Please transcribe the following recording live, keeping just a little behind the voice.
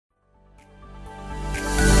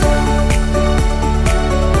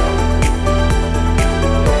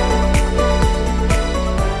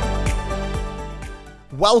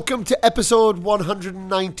welcome to episode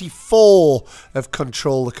 194 of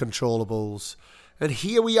Control the Controllables. And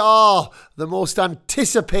here we are, the most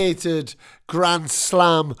anticipated Grand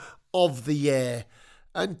Slam of the year.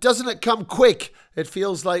 And doesn't it come quick? It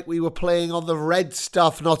feels like we were playing on the red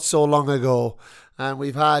stuff not so long ago. And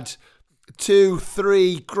we've had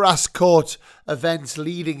 2-3 grass court events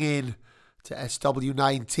leading in to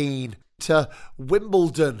SW19, to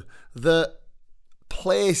Wimbledon, the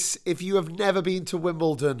place. If you have never been to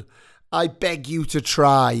Wimbledon, I beg you to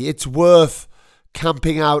try. It's worth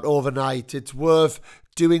camping out overnight. It's worth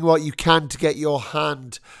doing what you can to get your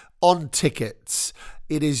hand on tickets.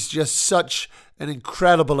 It is just such an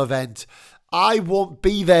incredible event. I won't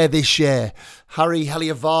be there this year. Harry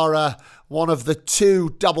Heliavara, one of the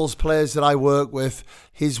two doubles players that I work with,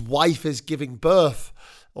 his wife is giving birth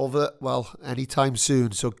anytime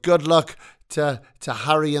soon. So good luck to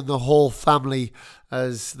Harry and the whole family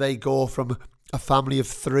as they go from a family of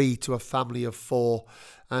 3 to a family of 4.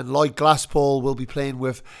 And Lloyd Glasspool will be playing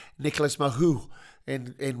with Nicolas Mahut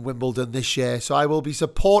in Wimbledon this year. So I will be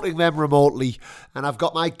supporting them remotely. And I've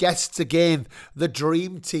got my guests again, the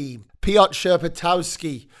dream team. Piotr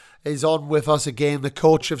Sherpatowski is on with us again, the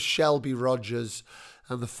coach of Shelby Rogers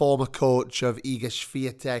and the former coach of Iga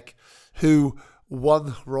Swiatek, who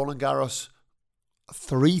won Roland Garros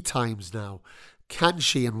 3 times now. Can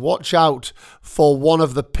she? And watch out for one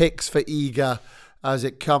of the picks for Iga as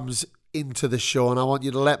it comes into the show. And I want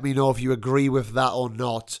you to let me know if you agree with that or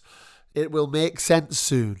not. It will make sense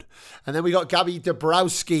soon. And then we got Gabby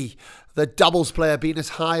Dabrowski, the doubles player, being as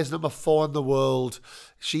high as number 4 in the world.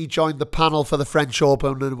 She joined the panel for the French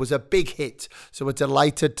Open and was a big hit. So we're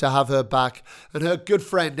delighted to have her back. And her good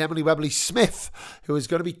friend, Emily Webley-Smith, who is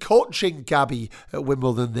going to be coaching Gabby at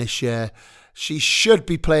Wimbledon this year. She should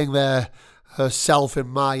be playing there herself, in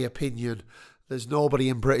my opinion. There's nobody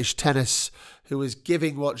in British tennis who is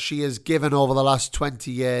giving what she has given over the last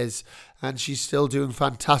 20 years. And she's still doing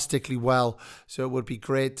fantastically well. So it would be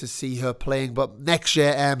great to see her playing. But next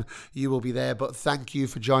year, Em, you will be there. But thank you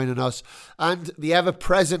for joining us. And the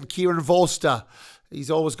ever-present Kieran Vorster.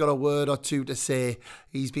 He's always got a word or two to say.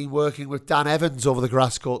 He's been working with Dan Evans over the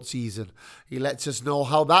grass court season. He lets us know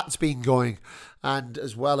how that's been going. And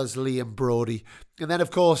as well as Liam Brody. And then, of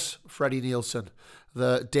course, Freddie Nielsen,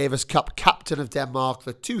 the Davis Cup captain of Denmark,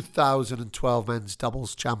 the 2012 men's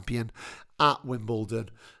doubles champion at Wimbledon.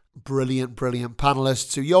 Brilliant, brilliant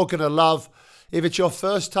panelists who you're going to love. If it's your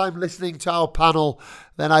first time listening to our panel,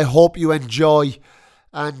 then I hope you enjoy.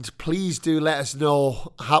 And please do let us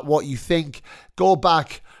know what you think. Go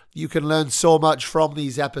back. You can learn so much from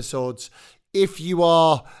these episodes. If you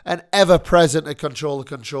are an ever-present at Control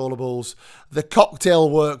the Controllables, the cocktail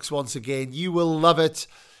works once again. You will love it.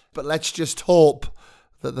 But let's just hope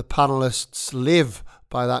that the panelists live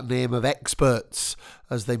by that name of experts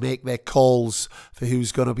as they make their calls for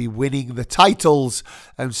who's going to be winning the titles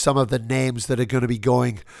and some of the names that are going to be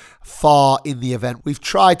going far in the event. We've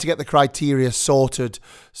tried to get the criteria sorted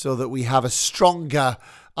so that we have a stronger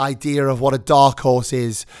idea of what a dark horse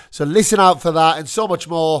is. So listen out for that and so much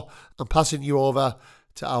more. I'm passing you over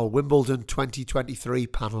to our Wimbledon 2023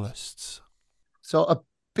 panelists. So a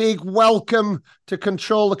big welcome to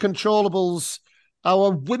Control the Controllables,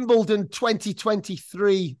 our Wimbledon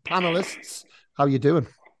 2023 panelists. How are you doing?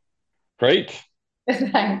 Great.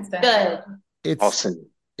 Thanks, Dan. Good. Awesome.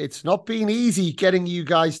 It's not been easy getting you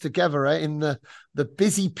guys together in the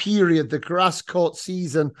busy period, the grass court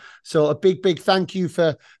season. So a big, big thank you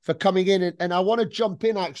for coming in. And I want to jump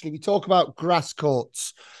in, actually. We talk about grass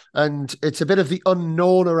courts, and it's a bit of the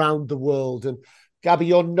unknown around the world. And Gabby,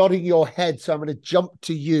 you're nodding your head, so I'm going to jump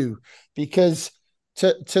to you. Because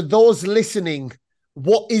to those listening,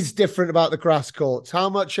 what is different about the grass courts? How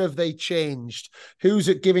much have they changed? Who's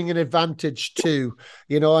it giving an advantage to?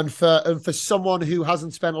 And for someone who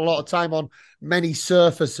hasn't spent a lot of time on many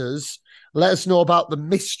surfaces, let us know about the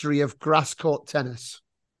mystery of grass court tennis.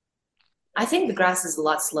 I think the grass is a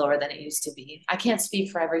lot slower than it used to be. I can't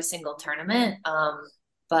speak for every single tournament,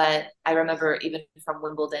 but I remember even from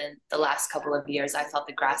Wimbledon the last couple of years, I thought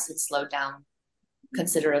the grass had slowed down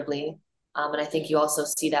considerably. And I think you also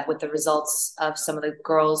see that with the results of some of the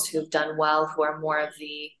girls who've done well, who are more of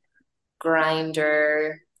the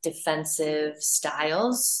grinder, defensive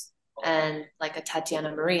styles, and like a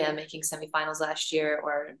Tatiana Maria making semifinals last year,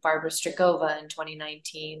 or Barbara Strikova in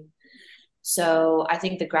 2019. So I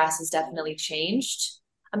think the grass has definitely changed.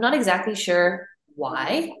 I'm not exactly sure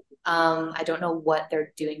why. I don't know what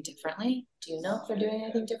they're doing differently. Do you know if they're doing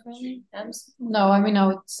anything differently, Ems? No, I mean, I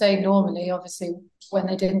would say normally, obviously, when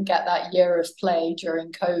they didn't get that year of play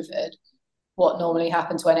during COVID, what normally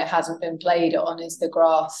happens when it hasn't been played on is the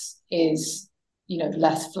grass is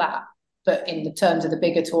less flat. But in the terms of the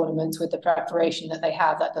bigger tournaments with the preparation that they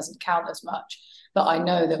have, that doesn't count as much. But I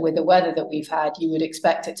know that with the weather that we've had, you would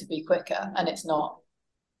expect it to be quicker, and it's not.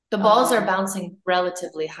 The balls are bouncing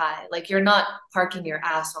relatively high. Like you're not parking your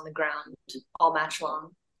ass on the ground all match long.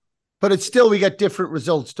 But it's still, we get different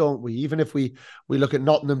results, don't we? Even if we look at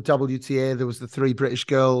Nottingham WTA, there was the three British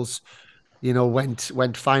girls, went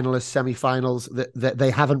finalists, semi-finals. That they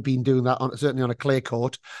haven't been doing that certainly on a clay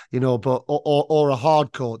court, but or a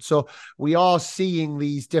hard court. So we are seeing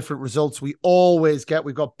these different results. We've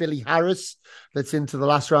got Billy Harris that's into the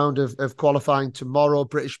last round of qualifying tomorrow,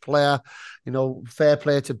 British player. Fair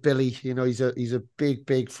play to Billy. He's a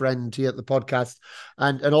big friend here at the podcast,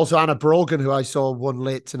 and also Anna Brogan, who I saw won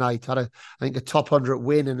late tonight, had I think a top 100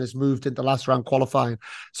 win and has moved into last round qualifying.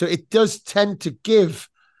 So it does tend to give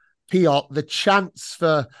Piotr the chance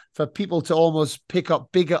for people to almost pick up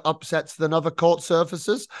bigger upsets than other court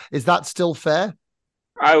surfaces. Is that still fair?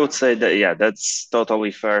 I would say that, yeah, that's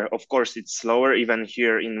totally fair. Of course, it's slower. Even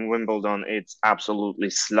here in Wimbledon, it's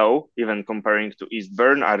absolutely slow, even comparing to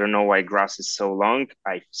Eastbourne. I don't know why grass is so long.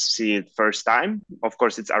 I see it first time. Of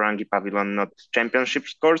course, it's Arangi Pavilion, not championship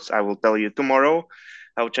courts. I will tell you tomorrow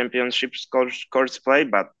how championship courts play,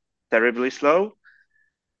 but terribly slow.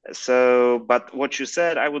 So, but what you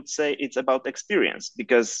said, I would say it's about experience,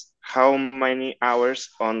 because how many hours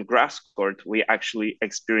on grass court we actually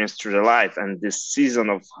experience through the life, and this season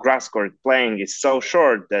of grass court playing is so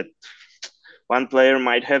short that one player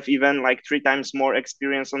might have even like 3 times more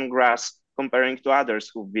experience on grass comparing to others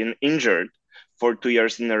who've been injured for 2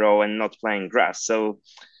 years in a row and not playing grass. So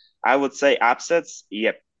I would say upsets,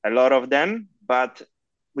 yep, a lot of them, but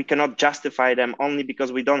we cannot justify them only because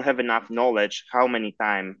we don't have enough knowledge how much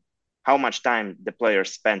time the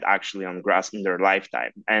players spend actually on grass in their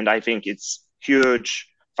lifetime. And I think it's huge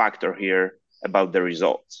factor here about the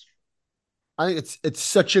results. I think it's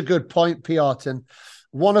such a good point, Piotr. And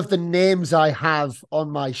one of the names I have on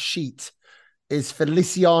my sheet is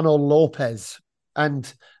Feliciano Lopez.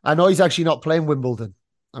 And I know he's actually not playing Wimbledon.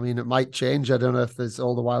 I mean, it might change. I don't know if there's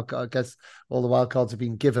all the wild cards. I guess all the wild cards have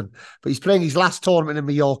been given. But he's playing his last tournament in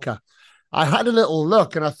Mallorca. I had a little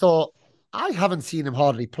look and I thought, I haven't seen him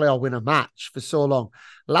hardly play or win a match for so long.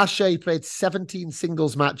 Last year, he played 17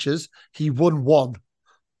 singles matches. He won one,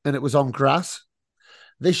 and it was on grass.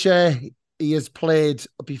 This year, he has played,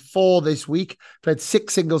 before this week, played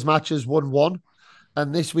 6 singles matches, won one.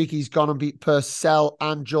 And this week he's gone and beat Purcell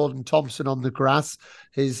and Jordan Thompson on the grass.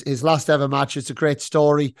 His last ever match. It's a great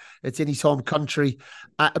story. It's in his home country.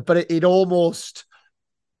 But it almost,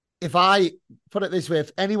 if I put it this way,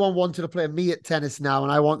 if anyone wanted to play me at tennis now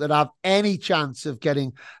and I wanted to have any chance of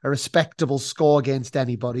getting a respectable score against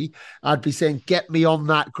anybody, I'd be saying, get me on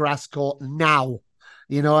that grass court now.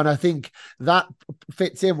 And I think that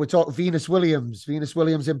fits in. We talk Venus Williams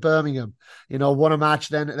in Birmingham, won a match,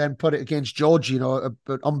 then put it against George, an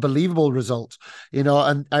unbelievable result,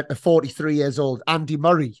 and at 43 years old, Andy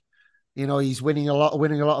Murray, he's winning a lot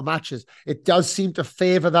of matches. It does seem to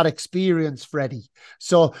favor that experience, Freddie.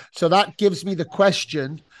 So that gives me the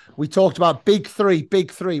question. We talked about big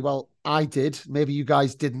three. Well, I did, maybe you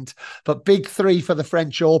guys didn't, but big three for the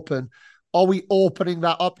French Open. Are we opening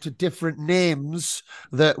that up to different names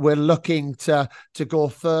that we're looking to go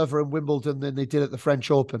further in Wimbledon than they did at the French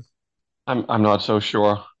Open? I'm not so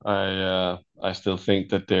sure. I still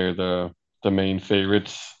think that they're the main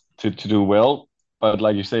favorites to do well. But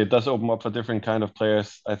like you say, it does open up for different kind of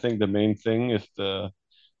players. I think the main thing is the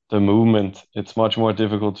movement. It's much more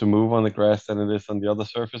difficult to move on the grass than it is on the other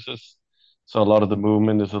surfaces. So a lot of the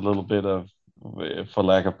movement is a little bit of, for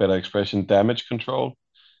lack of better expression, damage control,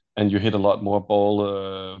 and you hit a lot more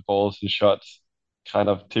balls and shots, kind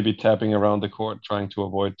of tippy tapping around the court, trying to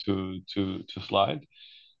avoid to slide.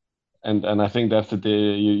 And I think that's the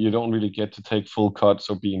day you don't really get to take full cuts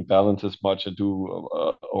or being balanced as much or do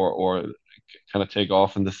or kind of take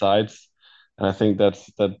off in the sides. And I think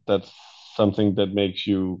that's something that makes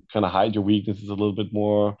you kind of hide your weaknesses a little bit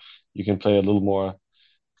more. You can play a little more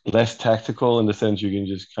less tactical in the sense you can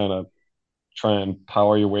just kind of try and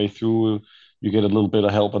power your way through. You get a little bit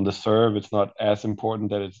of help on the serve. It's not as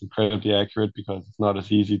important that it's incredibly accurate because it's not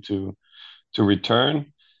as easy to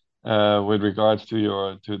return. With regards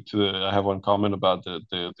to I have one comment about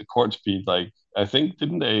the court speed. Like, I think,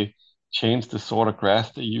 didn't they change the sort of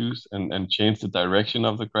grass they use and change the direction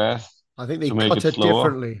of the grass? I think they cut it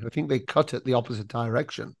differently. I think they cut it the opposite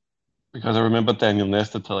direction. Because I remember Daniel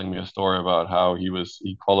Nestor telling me a story about how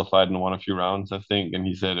he qualified and won a few rounds, I think, and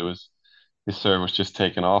he said his serve was just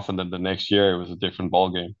taken off, and then the next year it was a different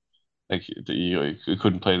ball game. Like he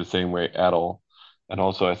couldn't play the same way at all. and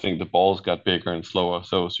also I think the balls got bigger and slower,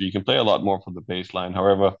 so you can play a lot more from the baseline.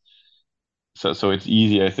 However, so it's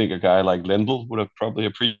easy. I think a guy like Lendl would have probably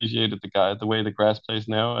appreciated the way the grass plays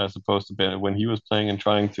now, as opposed to when he was playing and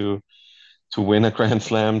trying to win a Grand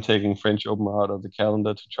Slam, taking French Open out of the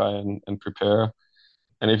calendar to try and prepare.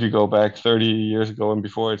 And if you go back 30 years ago and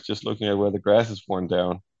before, it's just looking at where the grass is worn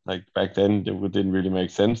down. Like back then, didn't really make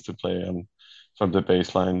sense to play from the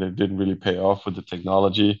baseline. It didn't really pay off with the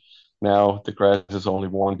technology. Now the grass is only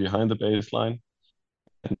worn behind the baseline.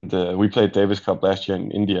 And we played Davis Cup last year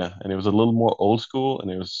in India, and it was a little more old school,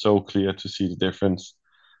 and it was so clear to see the difference.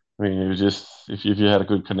 I mean, it was just if you had a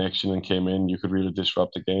good connection and came in, you could really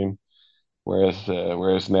disrupt the game.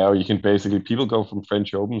 Whereas now you can basically people go from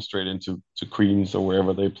French Open straight into Queens or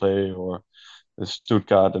wherever they play or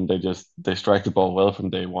Stuttgart, and they strike the ball well from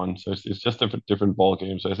day one. So it's just a different ball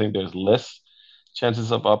game. So I think there's less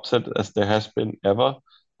chances of upset as there has been ever,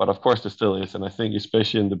 but of course there still is. And I think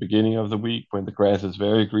especially in the beginning of the week when the grass is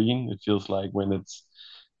very green, it feels like when it's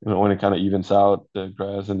when it kind of evens out the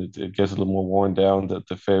grass and it gets a little more worn down, that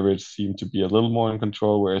the favorites seem to be a little more in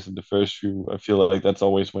control. Whereas in the first few, I feel like that's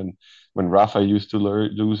always when Rafa used to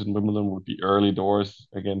lose in Wimbledon would be early doors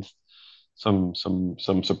against some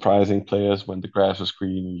surprising players when the grass was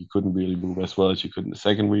green and you couldn't really move as well as you could in the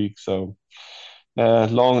second week. So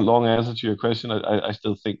long answer to your question. I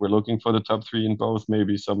still think we're looking for the top three in both.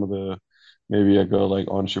 Maybe a girl like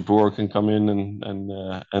On Shabur can come in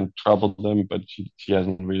and trouble them, but she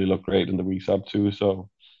hasn't really looked great in the weeks up to. So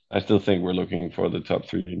I still think we're looking for the top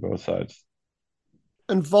three in both sides.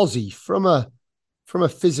 And Vozzy, from a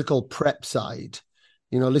physical prep side,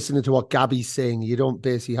 listening to what Gabby's saying, you don't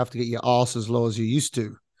basically have to get your arse as low as you used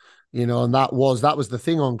to, and that was the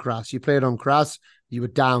thing on grass. You played on grass, you were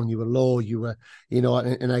down, you were low, you were,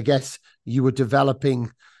 and I guess you were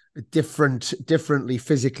developing differently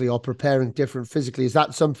physically or preparing different physically. Is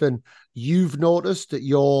that something you've noticed, that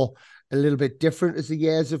you're a little bit different as the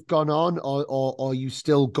years have gone on, or are you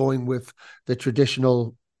still going with the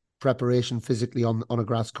traditional preparation physically on a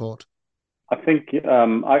grass court? I think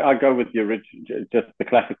I go with the original, just the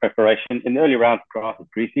classic preparation. In the early rounds, grass is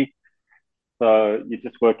greasy, so you're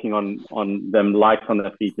just working on them light on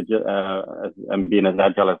their feet and being as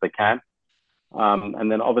agile as they can.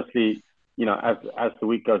 And then obviously, as the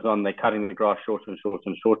week goes on, they're cutting the grass shorter and shorter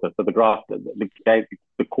and shorter. So the grass,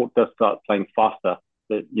 the court does start playing faster.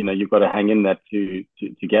 But you've got to hang in there to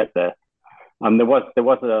get there. There was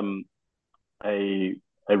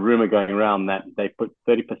a rumor going around that they put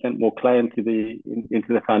 30% more clay into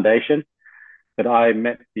the foundation. But I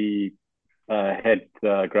met the head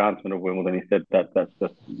groundsman of Wimbledon. He said that's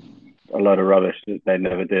just a load of rubbish. They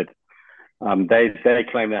never did. They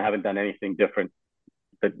claim they haven't done anything different.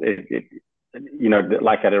 But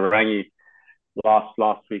like at Irangi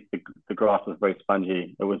last week, the grass was very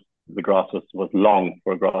spongy. The grass was long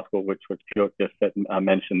for a grass court, which Stuart just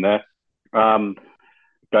mentioned there.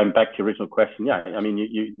 Going back to your original question, yeah, I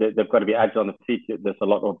mean, they've got to be agile on the feet. There's a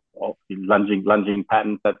lot of lunging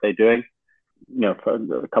patterns that they're doing. For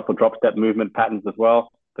a couple of drop step movement patterns as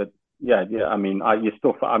well. But yeah, I mean, you're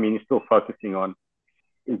still focusing on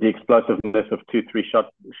the explosiveness of 2-3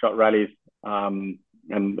 shot rallies.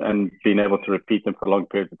 And being able to repeat them for long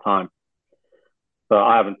periods of time. So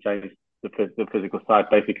I haven't changed the physical side.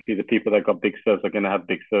 Basically, the people that got big serves are going to have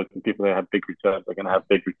big serves, and people that have big returns are going to have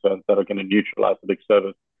big returns that are going to neutralize the big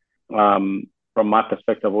servers. From my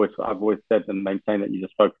perspective, I've always said and maintained that you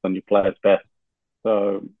just focus on your players' best.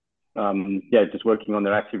 So just working on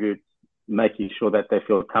their attributes, making sure that they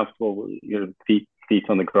feel comfortable, feet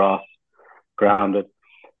on the grass, grounded.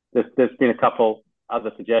 There's been a couple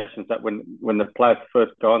other suggestions that when the players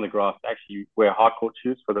first go on the grass, actually wear hard court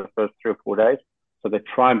shoes for the first 3 or 4 days. So they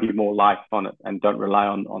try and be more light on it and don't rely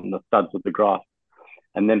on the studs of the grass,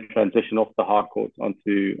 and then transition off the hard courts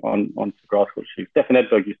onto grass court shoes. Stefan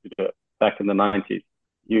Edberg used to do it back in the 90s.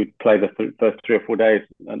 You'd play the first 3 or 4 days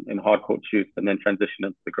in hard court shoes and then transition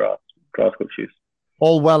into the grass court shoes.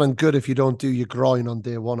 All well and good if you don't do your groin on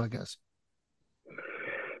day one, I guess.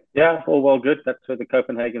 Yeah, all well good. That's where the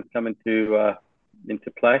Copenhagen's come into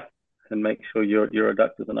play and make sure your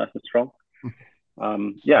adductors are nice and strong. I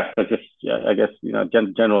guess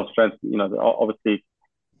general strength. Obviously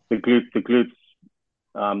the glutes,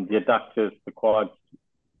 the adductors, the quads.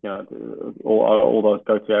 All those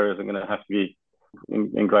go-to areas are going to have to be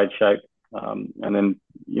in great shape. And then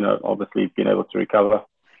obviously being able to recover.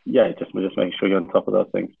 Yeah, just making sure you're on top of those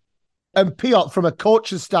things. And Piotr, from a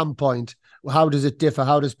coach's standpoint, how does it differ?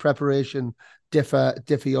 How does preparation differ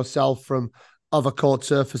yourself from other court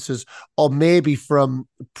surfaces, or maybe from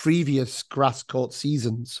previous grass court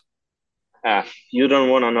seasons? You don't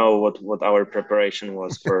want to know what our preparation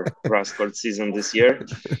was for grass court season this year.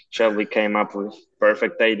 Shelby came up with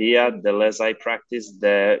perfect idea. The less I practice,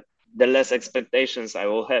 the less expectations I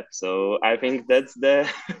will have. So I think that's the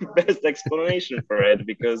best explanation for it,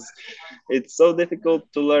 because it's so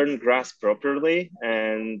difficult to learn grass properly,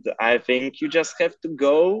 and I think you just have to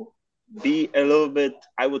go be a little bit,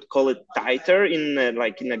 I would call it tighter, in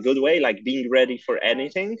a good way, like being ready for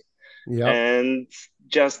anything, Yeah. and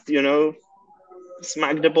just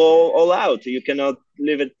smack the ball all out. You cannot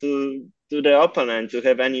leave it to the opponent to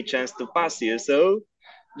have any chance to pass you. So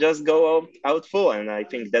just go out full, and I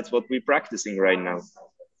think that's what we're practicing right now.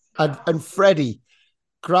 And Freddie,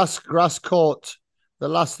 grass court. The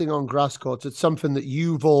last thing on grass court, it's something that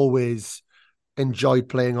you've always enjoyed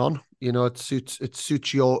playing on. You know, it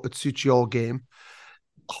suits your game.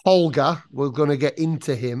 Holger, we're going to get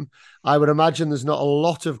into him. I would imagine there's not a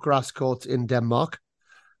lot of grass courts in Denmark.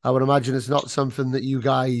 I would imagine it's not something that you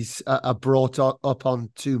guys are brought up on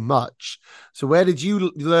too much. So, where did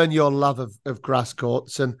you learn your love of grass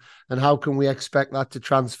courts, and how can we expect that to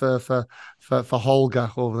transfer for Holger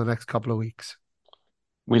over the next couple of weeks?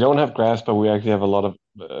 We don't have grass, but we actually have a lot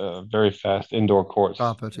of very fast indoor courts,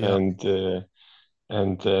 Carpet, yeah.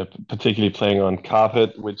 and particularly playing on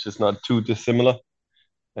carpet, which is not too dissimilar.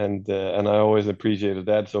 And I always appreciated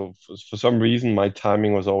that. So for some reason, my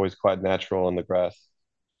timing was always quite natural on the grass.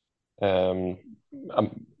 Um,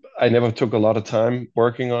 I never took a lot of time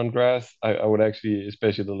working on grass. I would actually,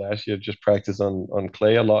 especially the last year, just practice on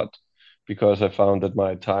clay a lot because I found that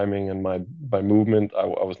my timing and my movement, I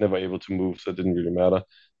was never able to move, so it didn't really matter.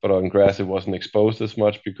 But on grass, it wasn't exposed as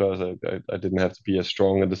much because I didn't have to be as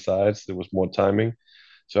strong at the sides. There was more timing.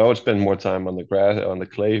 So I would spend more time on the grass, on the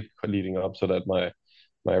clay leading up so that my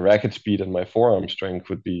racket speed and my forearm strength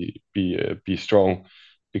would be strong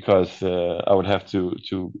because I would have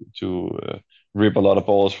to rip a lot of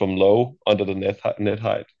balls from low under the net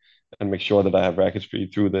height and make sure that I have racket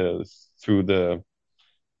speed through the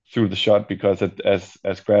through the shot because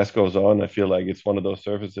as grass goes on, I feel like it's one of those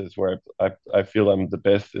surfaces where I feel I'm the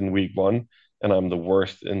best in week one and I'm the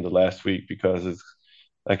worst in the last week because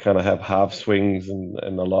I kind of have half swings and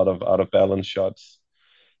a lot of out of balance shots.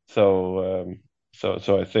 So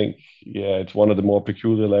so I think yeah, it's one of the more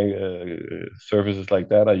peculiar surfaces like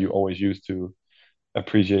that. I always used to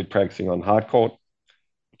appreciate practicing on hard court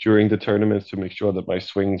during the tournaments to make sure that my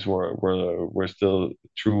swings were still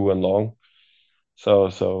true and long.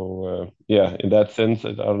 So yeah, in that sense,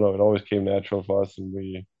 I don't know. It always came natural for us,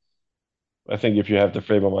 and I think if you have the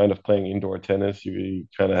frame of mind of playing indoor tennis, you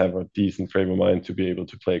kind of have a decent frame of mind to be able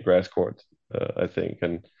to play grass court. I think,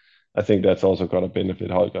 and I think that's also going to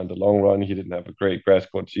benefit Holger in the long run. He didn't have a great grass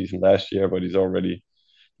court season last year, but he's already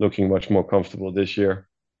looking much more comfortable this year,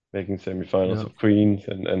 making semifinals Yeah. of Queens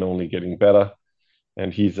and only getting better.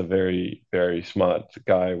 And he's a very, very smart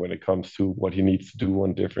guy when it comes to what he needs to do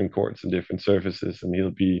on different courts and different surfaces. And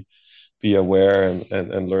he'll be aware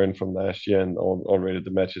and learn from last year and already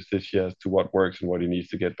the matches this year as to what works and what he needs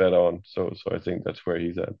to get better on. So I think that's where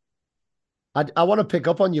he's at. I want to pick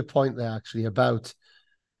up on your point there actually about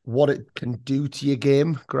what it can do to your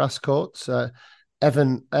game, grass courts.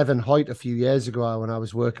 Evan Hoyt a few years ago when I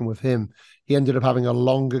was working with him, he ended up having a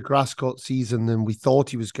longer grass court season than we thought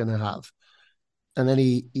he was going to have. And then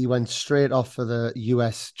he went straight off for the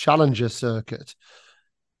US Challenger circuit.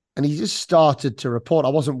 And he just started to report. I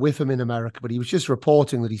wasn't with him in America, but he was just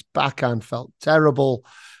reporting that his backhand felt terrible.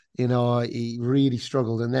 You know, he really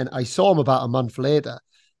struggled. And then I saw him about a month later,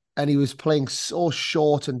 and he was playing so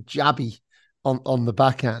short and jabby on the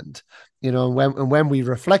backhand. You know, and when we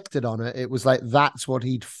reflected on it, it was like that's what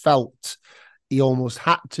he'd felt he almost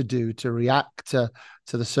had to do to react to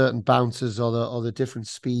the certain bounces or the different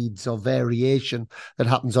speeds or variation that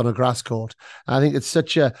happens on a grass court. And I think it's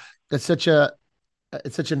such a it's such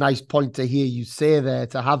a nice point to hear you say there,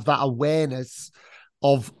 to have that awareness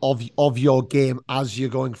of your game as you're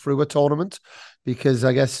going through a tournament, because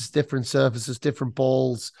I guess it's different surfaces, different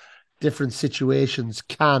balls, different situations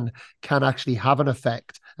can actually have an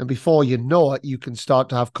effect. And before you know it, you can start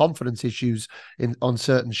to have confidence issues in on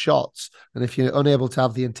certain shots. And if you're unable to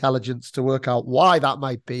have the intelligence to work out why that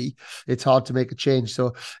might be, it's hard to make a change.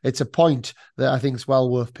 So it's a point that I think is well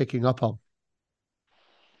worth picking up on.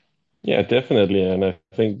 Yeah, definitely. And I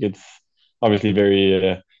think it's obviously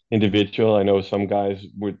very individual. I know some guys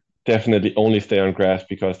would definitely only stay on grass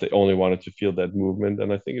because they only wanted to feel that movement.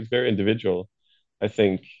 And I think it's very individual. I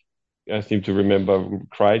think I seem to remember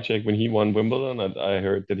Krajicek when he won Wimbledon. I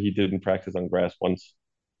heard that he didn't practice on grass once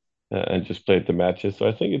and just played the matches. So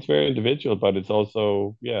I think it's very individual, but it's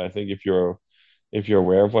also, yeah, I think if you're if you're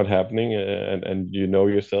aware of what's happening, and you know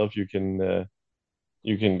yourself, you can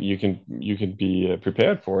be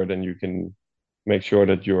prepared for it, and you can make sure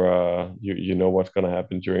that you know what's going to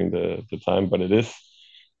happen during the time. But it is,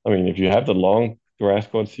 I mean, if you have the long grass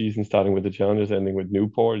court season starting with the challenges, ending with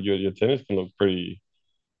Newport, your tennis can look pretty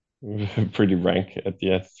pretty rank at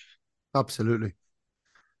the end. Absolutely.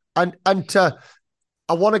 And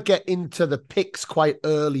I want to get into the picks quite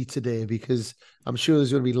early today because I'm sure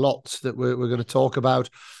there's going to be lots that we're going to talk about.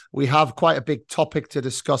 We have quite a big topic to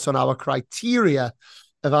discuss on our criteria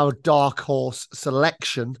of our dark horse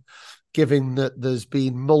selection, given that there's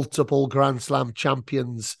been multiple Grand Slam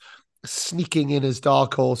champions sneaking in as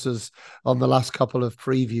dark horses on the last couple of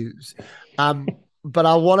previews. But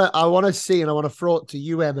I want to see, and I want to throw it to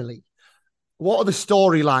you, Emily. What are the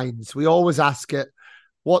storylines? We always ask it.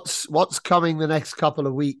 What's coming the next couple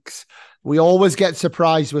of weeks? We always get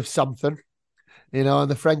surprised with something. In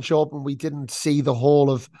the French Open, we didn't see the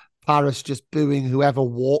whole of Paris just booing whoever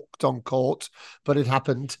walked on court, but it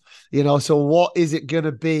happened. So what is it going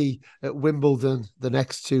to be at Wimbledon the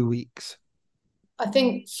next 2 weeks? I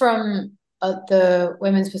think from the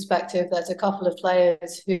women's perspective, there's a couple of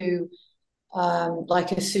players who,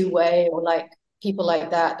 like a Sue Wei or like people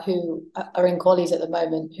like that, who are in qualies at the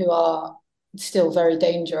moment, who are still very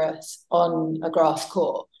dangerous on a grass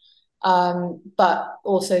court. But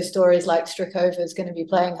also stories like Strikova is going to be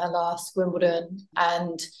playing her last Wimbledon.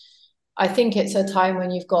 And I think it's a time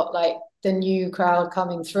when you've got like the new crowd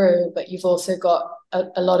coming through, but you've also got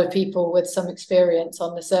a lot of people with some experience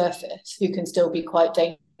on the surface who can still be quite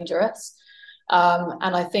dangerous.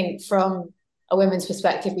 And I think from a women's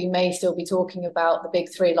perspective, we may still be talking about the big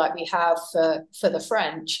three like we have for the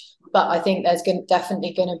French. But I think there's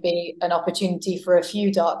definitely going to be an opportunity for a few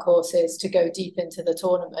dark horses to go deep into the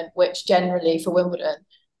tournament, which generally for Wimbledon,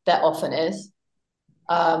 there often is.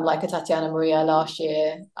 Like a Tatiana Maria last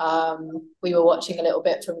year. We were watching a little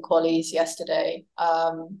bit from qualies yesterday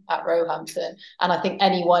at Roehampton. And I think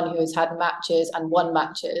anyone who has had matches and won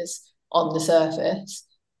matches on the surface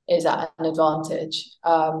is at an advantage,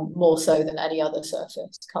 more so than any other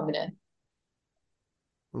surface coming in.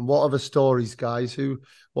 And what are the stories, guys?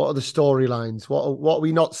 What are the storylines? What are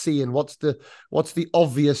we not seeing? What's the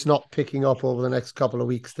obvious not picking up over the next couple of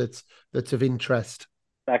weeks that's of interest?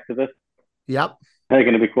 Back to this. Yep. They're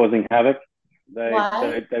going to be causing havoc. They're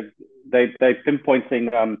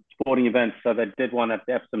pinpointing sporting events. So they did one at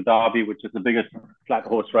the Epsom Derby, which is the biggest flat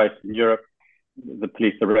horse race in Europe. The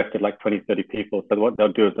police arrested like 20, 30 people. So what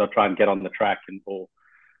they'll do is they'll try and get on the track or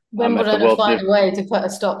Wimbledon will find a way to put a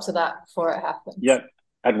stop to that before it happens. Yeah.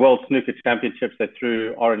 At World Snooker Championships, they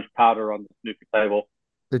threw orange powder on the snooker table.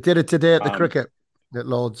 They did it today at the cricket at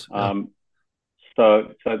Lord's. Yeah.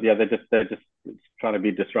 So yeah, they're just trying to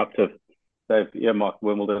be disruptive. They've earmarked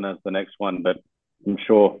Wimbledon as the next one, but I'm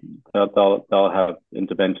sure they'll have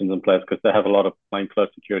interventions in place because they have a lot of plainclothes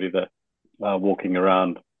security there walking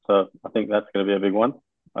around. So I think that's going to be a big one,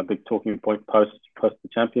 a big talking point post the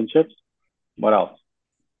championships. What else?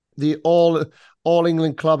 The All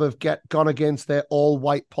England Club have gone against their all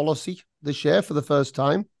white policy this year for the first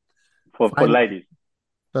time. For ladies.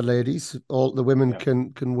 For ladies, all the women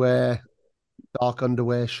can wear dark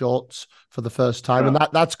underwear, shorts for the first time, and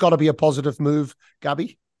that's got to be a positive move,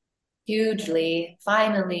 Gabby. Hugely,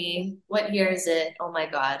 finally. What year is it? Oh my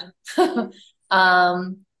God.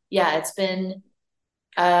 Yeah, it's been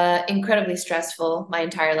incredibly stressful my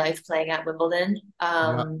entire life playing at Wimbledon.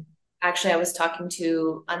 Actually, I was talking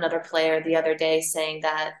to another player the other day saying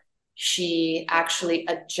that she actually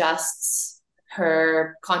adjusts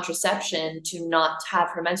her contraception to not have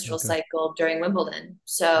her menstrual cycle during Wimbledon.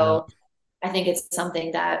 So I think it's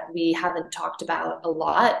something that we haven't talked about a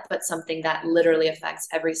lot, but something that literally affects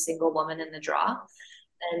every single woman in the draw.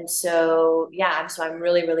 And so, I'm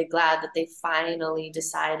really, really glad that they finally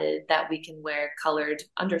decided that we can wear colored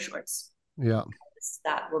undershorts. Yeah.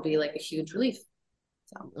 That will be like a huge relief.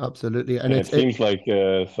 So. Absolutely. And it seems like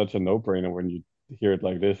such a no-brainer when you hear it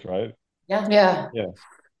like this, right? Yeah.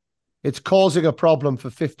 It's causing a problem for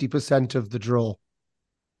 50% of the draw.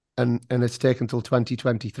 And it's taken till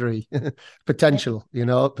 2023 potentially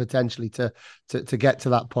to get to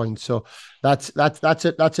that point. So that's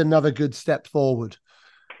another good step forward.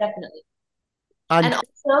 Definitely. And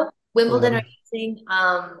also Wimbledon are using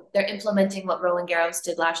they're implementing what Roland Garros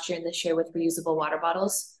did last year and this year with reusable water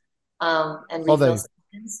bottles and refill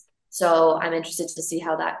stations. So I'm interested to see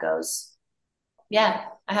how that goes. Yeah,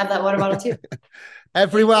 I have that water bottle too.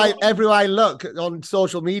 Everywhere I look on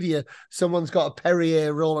social media, someone's got a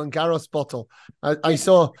Perrier Roland Garros bottle. I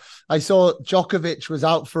saw Djokovic was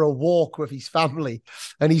out for a walk with his family,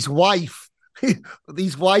 and his wife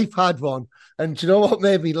his wife had one. And do you know what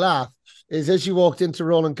made me laugh? Is as you walked into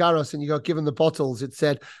Roland Garros and you got given the bottles, it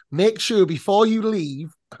said, make sure before you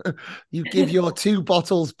leave, you give your 2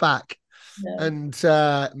 bottles back. Yeah. And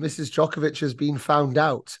Mrs. Djokovic has been found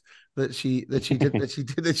out that she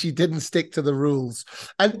didn't stick to the rules.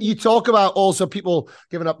 And you talk about also people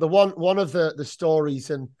giving up. One of the stories,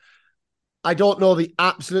 and I don't know the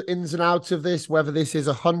absolute ins and outs of this, whether this is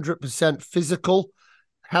 100% physical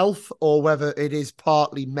health or whether it is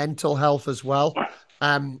partly mental health as well.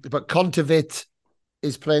 But Kontaveit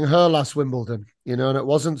is playing her last Wimbledon, and it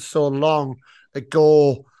wasn't so long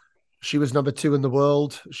ago. She was number 2 in the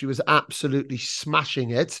world. She was absolutely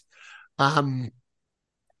smashing it.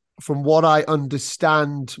 From what I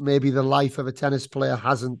understand, maybe the life of a tennis player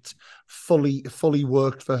hasn't fully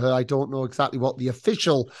worked for her. I don't know exactly what the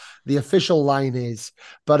official line is,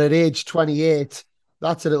 but at age 28,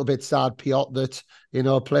 that's a little bit sad, Piotr, that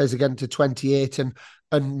players are getting to 28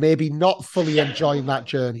 and maybe not fully enjoying that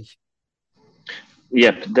journey.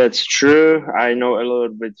 Yep, that's true. I know a little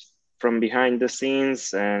bit from behind the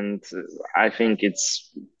scenes, and I think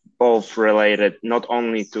it's both related not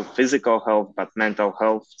only to physical health but mental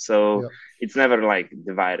health. So it's never like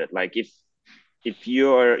divided. Like if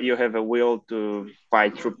you have a will to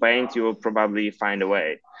fight through pain, you will probably find a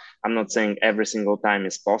way. I'm not saying every single time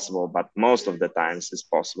is possible, but most of the times is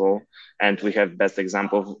possible. And we have best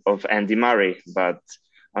example of Andy Murray. But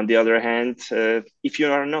on the other hand, if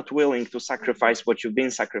you are not willing to sacrifice what you've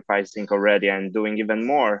been sacrificing already and doing even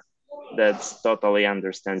more, that's totally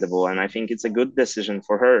understandable. And I think it's a good decision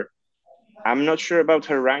for her. I'm not sure about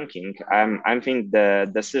her ranking. I think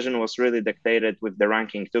the decision was really dictated with the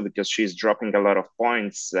ranking too, because she's dropping a lot of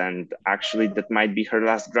points, and actually that might be her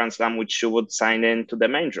last Grand Slam, which she would sign in to the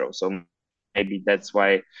main draw. So maybe that's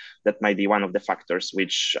why that might be one of the factors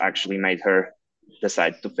which actually made her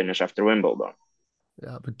decide to finish after Wimbledon.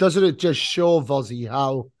 Yeah, but doesn't it just show, Vozzy,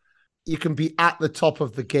 how you can be at the top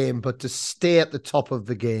of the game, but to stay at the top of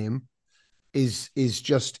the game is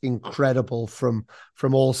just incredible from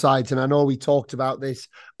all sides. And I know we talked about this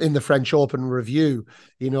in the French Open review.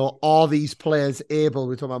 Are these players able?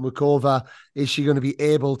 We're talking about Mukova. Is she going to be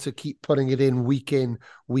able to keep putting it in, week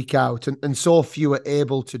out? And so few are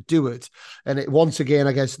able to do it. And it once again,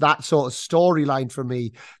 I guess that sort of storyline for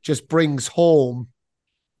me just brings home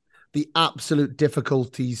the absolute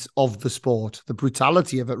difficulties of the sport, the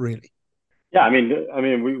brutality of it, really. Yeah, I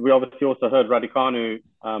mean, we obviously also heard Raducanu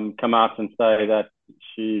come out and say that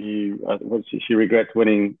she regrets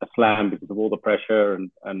winning a slam because of all the pressure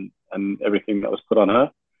and everything that was put on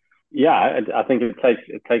her. Yeah, I think it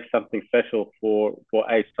takes something special for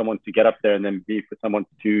someone to get up there, and then B, for someone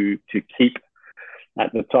to keep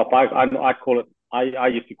at the top. I call it. I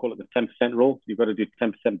used to call it the 10% rule. You've got to do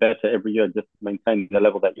 10% better every year just to maintain the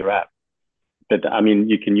level that you're at. But I mean,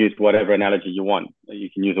 you can use whatever analogy you want. You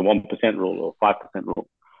can use a 1% rule or 5% rule.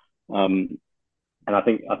 And I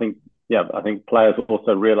think players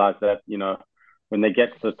also realize that, when they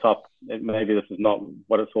get to the top, maybe this is not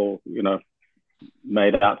what it's all,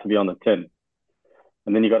 made out to be on the tin.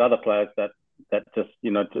 And then you got other players that just,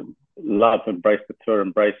 to love, embrace the tour,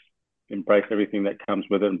 embrace everything that comes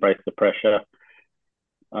with it, embrace the pressure.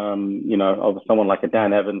 Of someone like a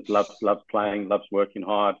Dan Evans, loves playing, loves working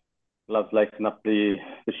hard, loves lacing up the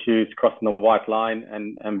shoes, crossing the white line,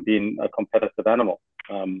 and being a competitive animal.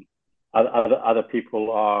 Other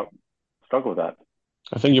people struggle with that.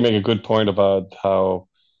 I think you make a good point about how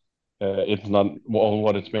it's not all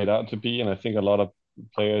what it's made out to be, and I think a lot of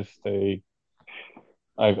players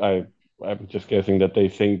I'm just guessing that they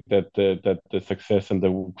think that the success and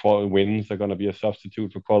the wins are going to be a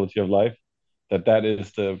substitute for quality of life. That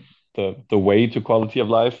is the way to quality of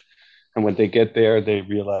life, and when they get there, they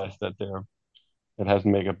realize that it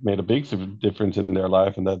hasn't made a big difference in their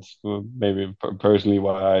life, and that's maybe personally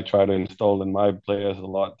why I try to install in my players a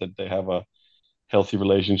lot, that they have a healthy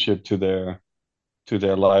relationship to their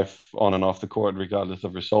life on and off the court, regardless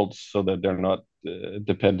of results, so that they're not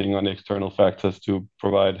depending on external factors to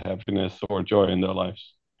provide happiness or joy in their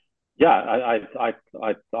lives. Yeah, I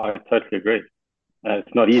totally agree.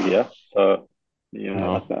 It's not easier, so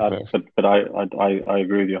but I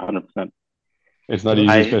agree with you 100%. It's not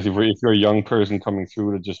easy, especially if you're a young person coming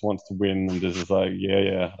through that just wants to win, and this is like,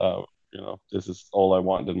 this is all I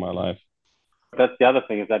want in my life. That's the other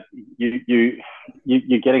thing, is that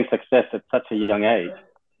you're getting success at such a young age,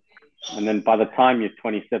 and then by the time you're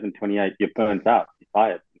 27, 28, you're burnt out, you're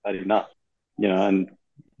tired, you've had enough, and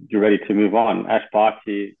you're ready to move on. Ash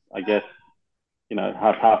Barty, I guess,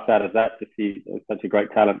 how sad is that to see such a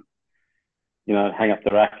great talent, hang up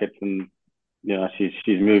the rackets, and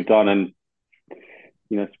she's moved on, and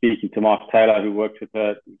speaking to Mark Taylor, who worked with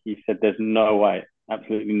her, he said there's no way,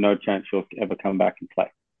 absolutely no chance she'll ever come back and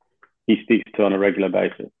play. He speaks to her on a regular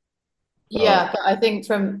basis. Yeah, but I think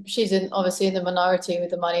she's obviously in the minority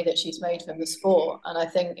with the money that she's made from the sport. And I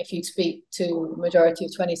think if you speak to majority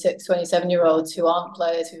of 26, 27-year-olds who aren't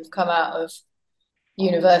players, who've come out of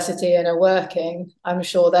university and are working, I'm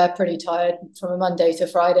sure they're pretty tired from a Monday to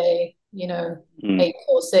Friday,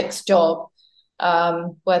 8-4-6 job,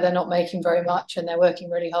 where they're not making very much and they're working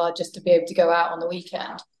really hard just to be able to go out on the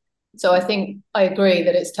weekend. So I think I agree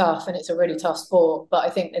that it's tough and it's a really tough sport, but I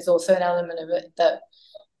think there's also an element of it that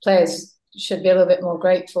players should be a little bit more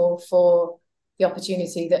grateful for the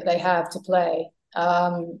opportunity that they have to play.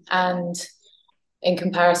 And in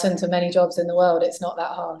comparison to many jobs in the world, it's not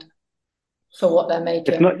that hard for what they're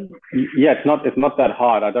making. It's not that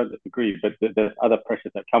hard. I don't disagree, but there's other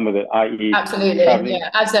pressures that come with it, i.e. Absolutely, traveling. Yeah,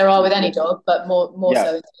 as there are with any job, but more so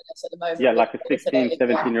in tennis at the moment. Yeah, like a 16,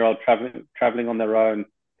 17-year-old traveling on their own.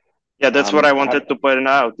 Yeah, that's what I wanted to point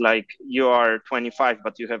out. Like, you are 25,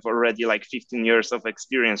 but you have already like 15 years of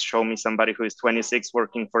experience. Show me somebody who is 26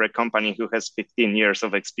 working for a company who has 15 years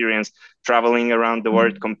of experience traveling around the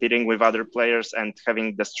world, competing with other players and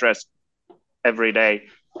having the stress every day,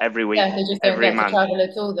 every week, they just don't get month. to travel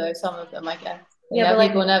at all, though, some of them, I guess. Yeah, but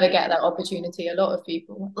people never get that opportunity, a lot of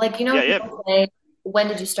people. Like, people say, when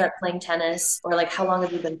did you start playing tennis? Or like, how long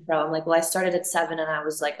have you been pro? I'm like, well, I started at 7 and I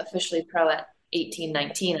was like officially pro at 18,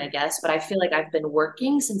 19, I guess. But I feel like I've been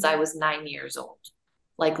working since I was 9 years old.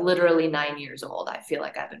 Like literally 9 years old, I feel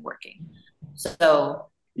like I've been working. So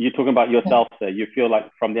you're talking about yourself there. You feel like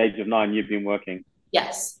from the age of 9, you've been working.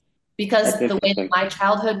 Yes. Because the way that my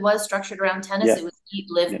childhood was structured around tennis, it was eat,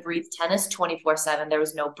 live, breathe tennis 24/7. There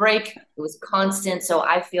was no break. It was constant. So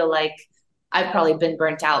I feel like I've probably been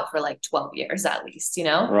burnt out for like 12 years at least,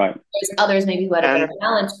 Right. There's others maybe who had a better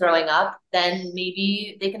balance growing up, then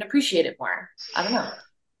maybe they can appreciate it more. I don't know.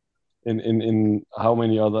 In how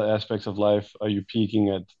many other aspects of life are you peaking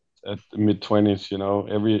at mid-20s?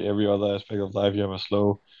 Every other aspect of life, you have a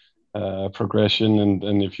slow progression,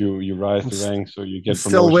 and if you rise the ranks, so you get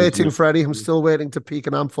promotions. Still waiting, Freddie. I'm still waiting to peak,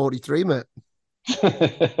 and I'm 43, mate.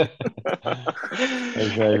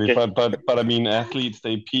 Exactly. Okay. But I mean, athletes,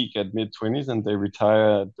 they peak at mid-20s and they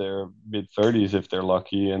retire at their mid-30s if they're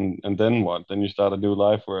lucky, and then what? Then you start a new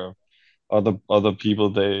life where other people,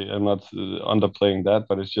 they are not underplaying that,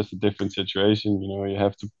 but it's just a different situation.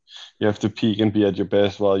 You have to peak and be at your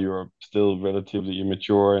best while you're still relatively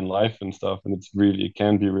immature in life and stuff, and it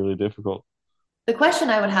can be really difficult. The question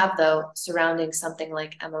I would have, though, surrounding something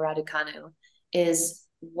like Emma Raducanu is,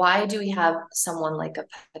 why do we have someone like a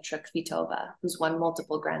Petra Kvitova who's won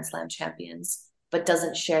multiple Grand Slam champions but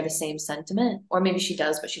doesn't share the same sentiment? Or maybe she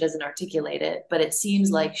does, but she doesn't articulate it. But it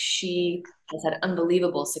seems like she has had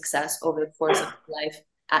unbelievable success over the course of her life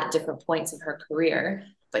at different points of her career,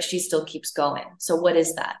 but she still keeps going. So what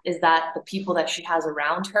is that? Is that the people that she has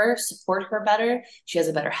around her support her better? She has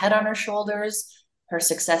a better head on her shoulders. Her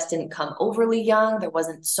success didn't come overly young. There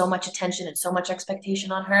wasn't so much attention and so much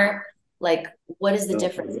expectation on her. Like, what is the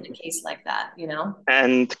difference in a case like that,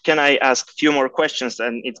 And can I ask a few more questions?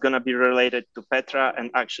 And it's going to be related to Petra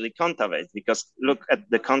and actually Kontaveit, because look at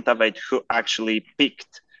the Kontaveit who actually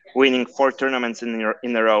peaked, winning 4 tournaments in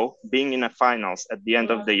a row, being in a finals at the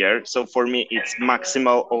end of the year. So for me, it's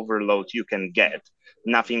maximal overload you can get.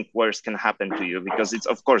 Nothing worse can happen to you, because it's,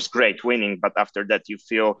 of course, great winning, but after that, you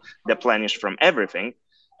feel deplenished from everything.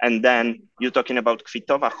 And then you're talking about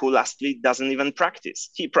Kvitova, who lastly doesn't even practice.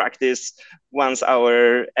 He practiced 1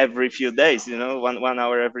 hour every few days, 1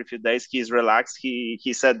 hour every few days. He's relaxed.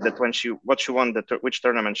 He said that when she won, which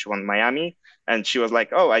tournament she won, Miami, and she was like,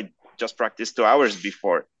 oh, I just practiced 2 hours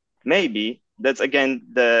before. Maybe that's, again,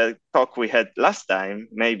 the talk we had last time.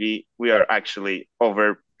 Maybe we are actually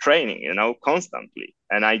overtraining, constantly.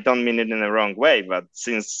 And I don't mean it in the wrong way, but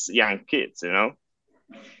since young kids,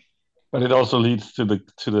 But it also leads to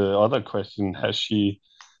the other question: has she,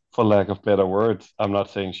 for lack of better words, I'm not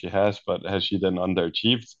saying she has, but has she then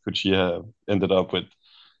underachieved? Could she have ended up with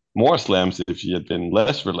more slams if she had been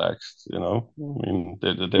less relaxed? I mean,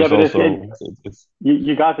 there's also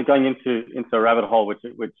you guys are going into a rabbit hole,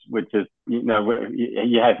 which is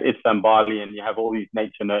you have Islam Bali and you have all these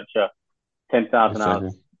nature nurture 10,000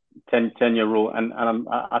 hours, 10-year rule, and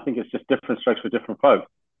I think it's just different strokes for different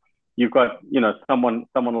folks. You've got, someone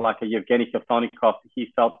like a Yevgeny Kafelnikov.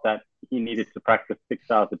 He felt that he needed to practice 6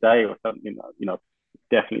 hours a day or something,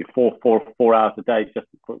 definitely 4 hours a day just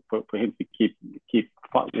for him to keep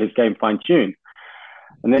his game fine tuned.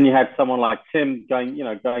 And then you had someone like Tim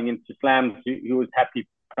going into slams who was happy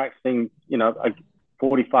practicing,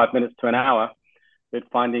 45 minutes to an hour but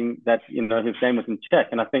finding that his game was in check.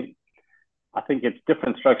 And I think it's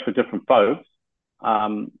different strokes for different folks,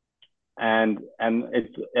 and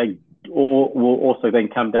it will also then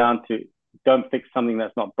come down to, don't fix something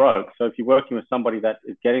that's not broke. So if you're working with somebody that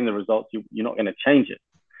is getting the results, you're not going to change it.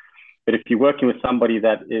 But if you're working with somebody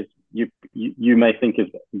that is you may think is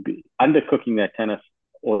undercooking their tennis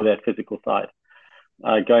or their physical side,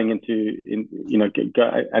 going into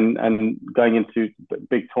going into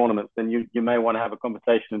big tournaments, then you may want to have a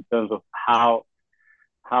conversation in terms of how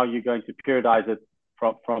you're going to periodize it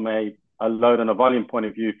from a load and a volume point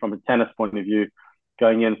of view, from a tennis point of view,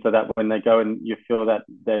 going in, so that when they go and you feel that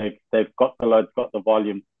they've got the load, got the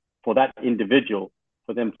volume for that individual,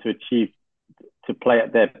 for them to play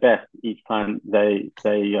at their best each time they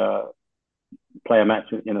play a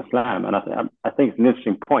match in a slam. And I think it's an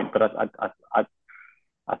interesting point, but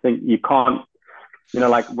I think you can't,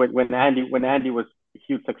 like when Andy was a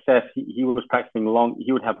huge success, he was practicing long.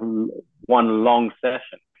 He would have one long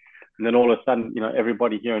session, and then all of a sudden,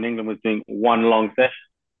 everybody here in England was doing one long session.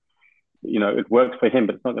 It works for him,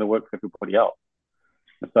 but it's not going to work for everybody else.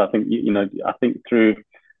 And so I think, I think through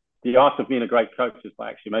the art of being a great coach is by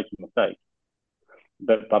actually making mistakes,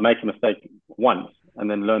 but by making a mistake once and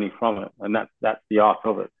then learning from it, and that's the art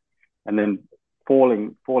of it, and then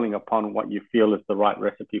falling upon what you feel is the right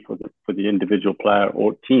recipe for the individual player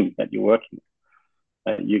or team that you're working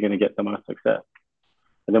with, you're going to get the most success.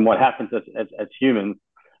 And then what happens as humans,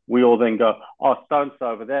 we all then go, oh, so-and-so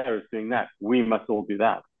over there is doing that, we must all do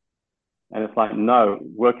that. And it's like, no,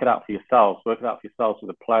 work it out for yourselves. Work it out for yourselves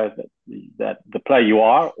with the players that the player you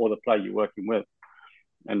are or the player you're working with,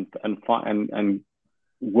 and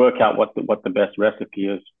work out what the best recipe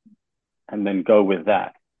is, and then go with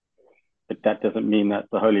that. But that doesn't mean that's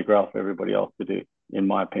the holy grail for everybody else to do, in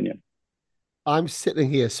my opinion. I'm sitting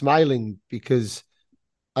here smiling because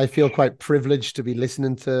I feel quite privileged to be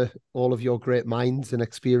listening to all of your great minds and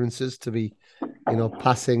experiences, to be,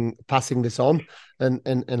 passing this on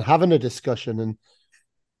and having a discussion. And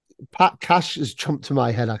Pat Cash has jumped to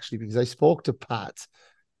my head, actually, because I spoke to Pat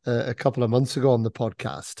a couple of months ago on the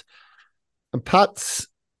podcast, and Pat's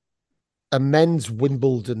a men's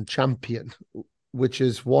Wimbledon champion, which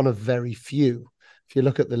is one of very few. If you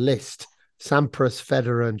look at the list, Sampras,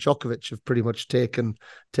 Federer, and Djokovic have pretty much taken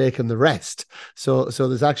the rest. So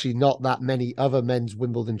there's actually not that many other men's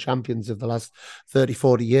Wimbledon champions of the last 30,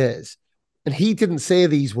 40 years. And he didn't say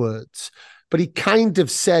these words, but he kind of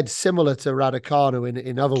said, similar to Raducanu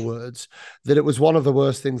in other words, that it was one of the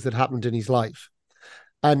worst things that happened in his life.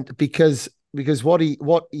 And because what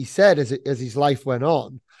he said as his life went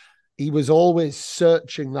on, he was always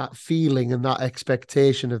searching that feeling and that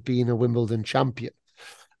expectation of being a Wimbledon champion,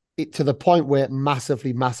 to the point where it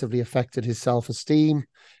massively, massively affected his self-esteem.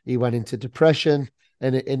 He went into depression,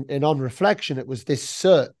 and on reflection, it was this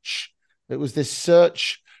search. It was this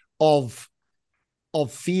search of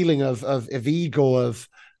feeling of ego,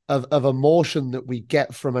 of emotion that we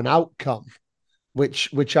get from an outcome,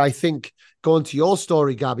 which I think, going to your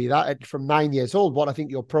story, Gabby, that from 9 years old, what I think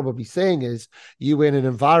you're probably saying is you were in an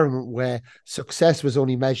environment where success was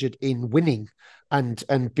only measured in winning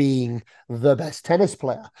and being the best tennis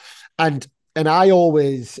player. And I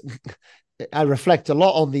always, I reflect a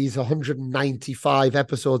lot on these 195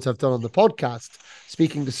 episodes I've done on the podcast,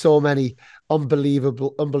 speaking to so many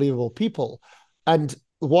unbelievable people. And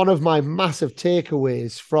one of my massive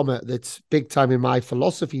takeaways from it, that's big time in my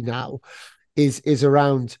philosophy now, is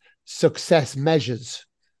around success measures.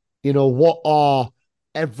 What are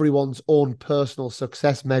everyone's own personal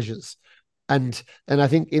success measures? And I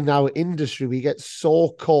think in our industry, we get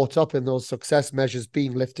so caught up in those success measures,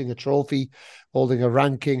 being lifting a trophy, holding a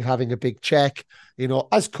ranking, having a big check,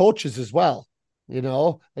 as coaches as well.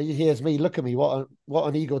 Here's me, look at me, what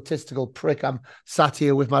an egotistical prick. I'm sat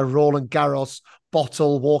here with my Roland Garros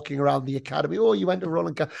bottle, walking around the academy. Oh, you went to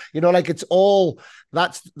Roland Garros. It's all,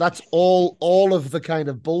 that's all of the kind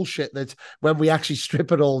of bullshit that, when we actually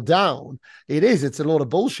strip it all down, it's a lot of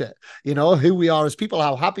bullshit. Who we are as people,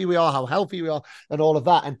 how happy we are, how healthy we are, and all of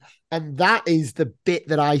that. And that is the bit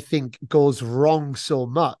that I think goes wrong so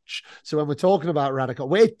much. So when we're talking about Raducanu,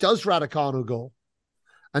 where does Raducanu go?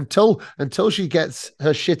 Until she gets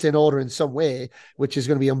her shit in order in some way, which is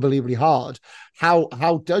going to be unbelievably hard,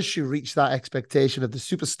 how does she reach that expectation of the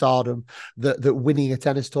superstardom that winning a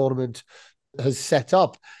tennis tournament has set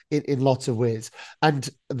up in lots of ways? And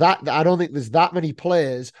that, I don't think there's that many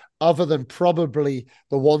players, other than probably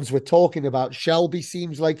the ones we're talking about. Shelby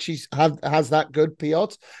seems like she's has that good,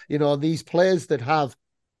 Piotr. These players that have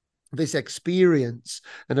this experience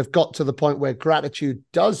and have got to the point where gratitude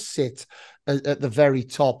does sit at the very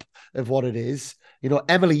top of what it is.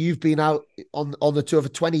 Emily, you've been out on the tour for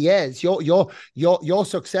 20 years. Your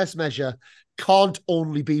success measure can't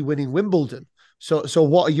only be winning Wimbledon. So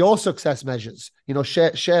what are your success measures?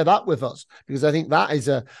 Share that with us, because I think that is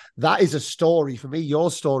a story for me. Your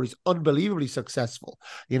story is unbelievably successful,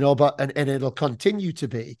 but and it'll continue to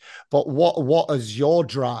be. But what is your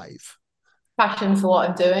drive? Passion for what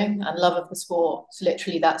I'm doing and love of the sport. It's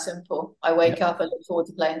literally that simple. I wake up and look forward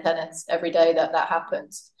to playing tennis every day that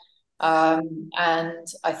happens. And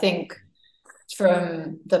I think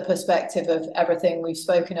from the perspective of everything we've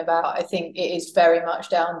spoken about, I think it is very much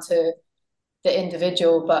down to the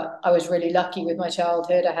individual, but I was really lucky with my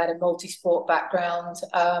childhood. I had a multi-sport background,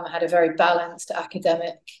 had a very balanced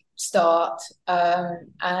academic start,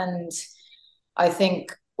 and I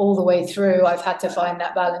think all the way through I've had to find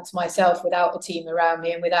that balance myself without a team around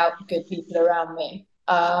me and without good people around me,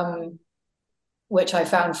 which I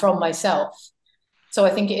found from myself. So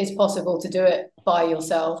I think it is possible to do it by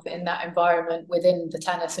yourself in that environment, within the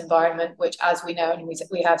tennis environment, which, as we know and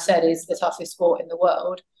we have said, is the toughest sport in the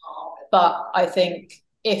world. But I think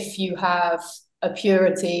if you have a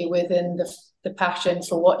purity within the passion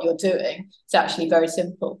for what you're doing, it's actually very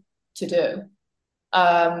simple to do.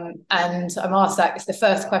 And I'm asked that, it's the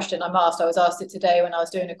first question I'm asked. I was asked it today when I was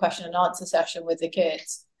doing a question and answer session with the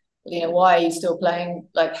kids. Why are you still playing?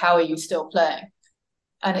 Like, how are you still playing?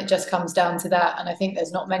 And it just comes down to that. And I think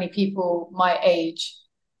there's not many people my age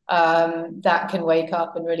that can wake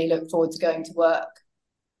up and really look forward to going to work,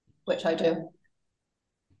 which I do.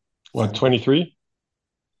 What, 23?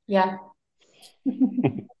 Yeah.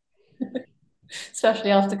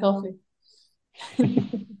 Especially after coffee.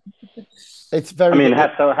 It's very. I mean,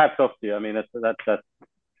 hats off to you. I mean, that's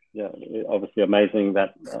obviously amazing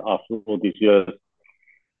that after all these years,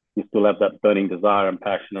 you still have that burning desire and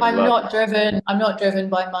passion. I'm not driven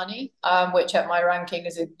by money, which at my ranking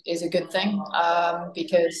is a good thing,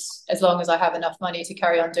 because as long as I have enough money to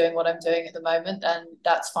carry on doing what I'm doing at the moment, then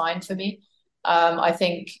that's fine for me. I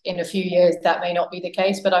think in a few years that may not be the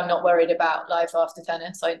case, but I'm not worried about life after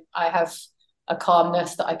tennis. I have a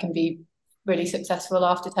calmness that I can be really successful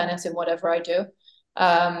after tennis in whatever I do.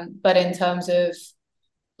 But in terms of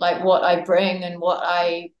like what I bring and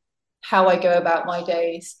how I go about my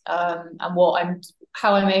days, and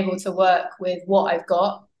how I'm able to work with what I've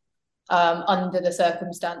got under the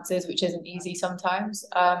circumstances, which isn't easy sometimes,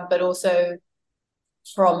 but also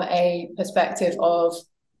from a perspective of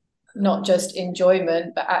not just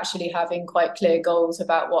enjoyment, but actually having quite clear goals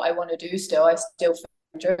about what I want to do still. I still feel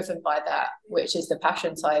driven by that, which is the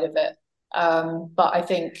passion side of it. But I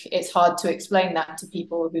think it's hard to explain that to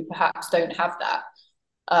people who perhaps don't have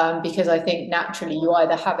that, because I think naturally you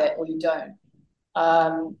either have it or you don't.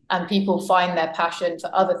 And people find their passion for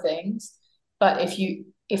other things, but if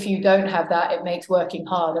you don't have that, it makes working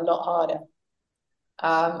hard a lot harder.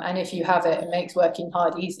 And if you have it, it makes working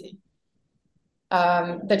hard easy.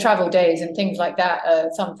 The travel days and things like that are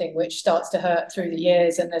something which starts to hurt through the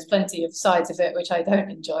years, and there's plenty of sides of it which I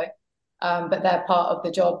don't enjoy, but they're part of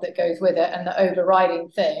the job that goes with it. And the overriding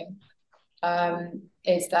thing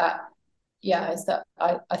is that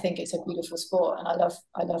I think it's a beautiful sport, and I love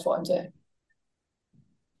what I'm doing.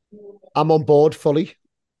 I'm on board fully.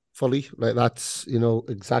 Like that's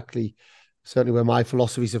exactly certainly where my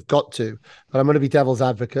philosophies have got to. But I'm going to be devil's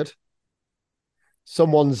advocate.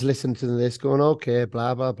 Someone's listened to this going, okay,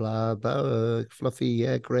 blah, blah, blah, blah, fluffy,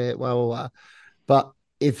 yeah, great, wow. But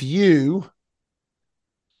if you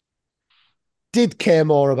did care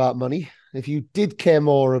more about money, if you did care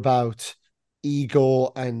more about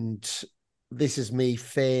ego and this is me,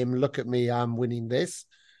 fame, look at me, I'm winning this,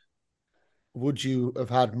 would you have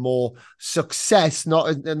had more success? Not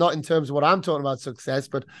in terms of what I'm talking about success,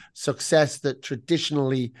 but success that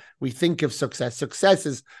traditionally we think of success. Success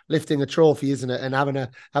is lifting a trophy, isn't it? And having a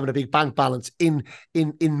big bank balance in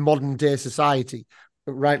modern day society,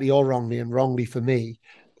 rightly or wrongly, and wrongly for me.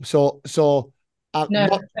 So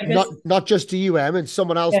not just to you, Em, and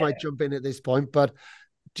someone else might jump in at this point, but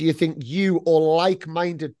do you think you or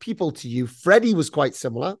like-minded people to you, Freddie was quite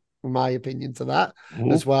similar, in my opinion, to that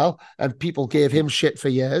as well. And people gave him shit for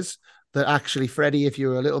years that actually, Freddie, if you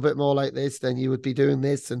were a little bit more like this, then you would be doing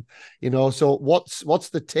this. And, so what's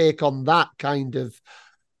the take on that kind of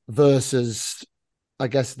versus, I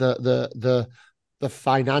guess, the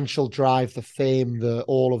financial drive, the fame,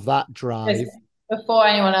 all of that drive? Before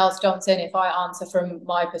anyone else jumps in, if I answer from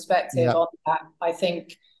my perspective on that, I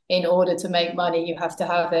think in order to make money, you have to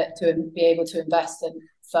have it to be able to invest in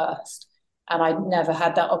first. And I never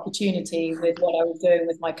had that opportunity with what I was doing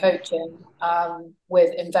with my coaching,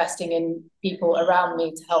 with investing in people around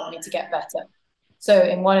me to help me to get better. So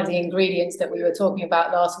in one of the ingredients that we were talking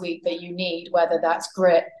about last week that you need, whether that's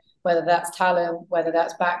grit, whether that's talent, whether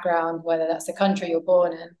that's background, whether that's the country you're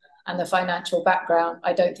born in, and the financial background,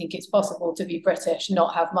 I don't think it's possible to be British,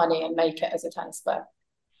 not have money, and make it as a tennis player.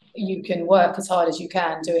 You can work as hard as you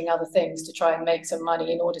can doing other things to try and make some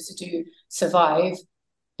money in order to survive,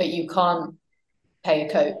 but you can't pay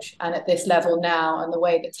a coach. And at this level now, and the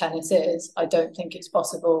way that tennis is, I don't think it's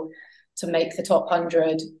possible to make the top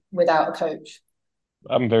 100 without a coach.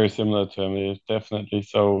 I'm very similar to him, definitely.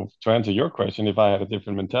 So to answer your question, if I had a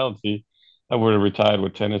different mentality, I would have retired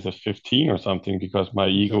with tennis at 15 or something because my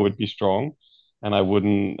ego would be strong, and I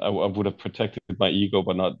wouldn't. I would have protected my ego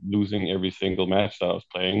by not losing every single match that I was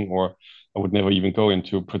playing, or I would never even go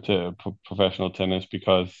into professional tennis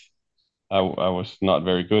because I was not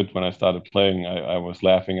very good when I started playing. I was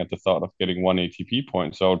laughing at the thought of getting one ATP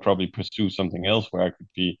point, so I would probably pursue something else where I could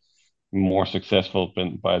be more successful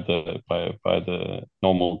by the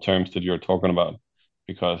normal terms that you're talking about,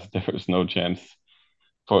 because there is no chance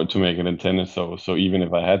for it to make it in tennis. So even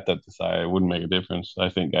if I had that desire, it wouldn't make a difference. I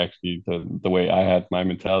think actually the way I had my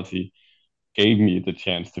mentality gave me the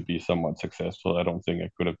chance to be somewhat successful. I don't think I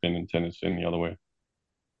could have been in tennis any other way.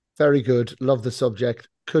 Very good. Love the subject.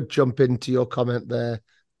 Could jump into your comment there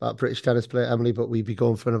about British tennis player Emily, but we'd be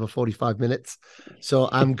going for another 45 minutes. So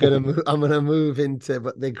I'm gonna move into,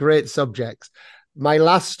 but they're great subjects. My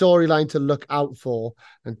last storyline to look out for,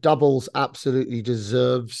 and doubles absolutely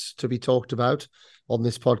deserves to be talked about on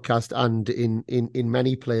this podcast and in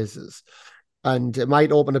many places. And it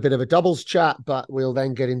might open a bit of a doubles chat, but we'll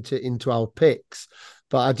then get into our picks.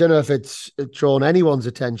 But I don't know if it's drawn anyone's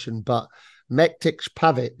attention, but Mektic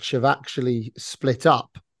Pavic have actually split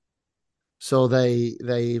up. So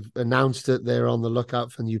they've announced that they're on the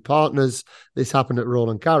lookout for new partners. This happened at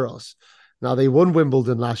Roland Garros. Now, they won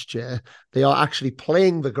Wimbledon last year. They are actually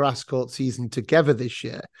playing the grass court season together this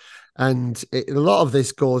year. And a lot of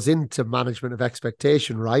this goes into management of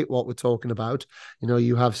expectation, right? What we're talking about. You know,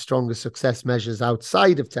 you have stronger success measures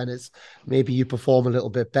outside of tennis. Maybe you perform a little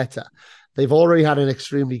bit better. They've already had an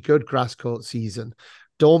extremely good grass court season.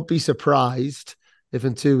 Don't be surprised if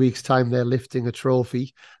in 2 weeks' time they're lifting a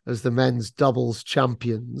trophy as the men's doubles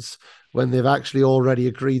champions when they've actually already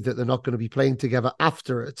agreed that they're not going to be playing together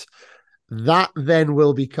after it. That then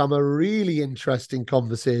will become a really interesting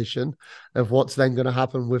conversation of what's then going to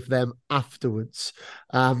happen with them afterwards.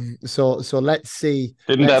 So let's see.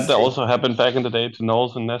 Didn't that also happen back in the day to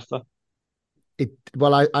Knowles and Nesta?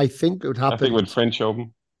 I think it would happen. I think with French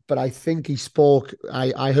Open. But I think he spoke.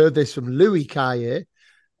 I heard this from Louis Caillé.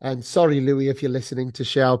 And sorry, Louis, if you're listening, to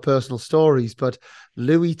share our personal stories, but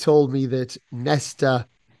Louis told me that Nesta,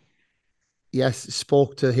 yes,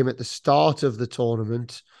 spoke to him at the start of the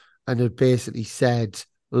tournament and had basically said,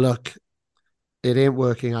 look, it ain't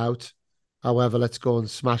working out. However, let's go and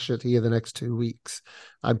smash it here the next 2 weeks.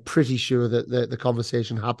 I'm pretty sure that the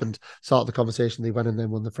conversation happened, start the conversation, they went and then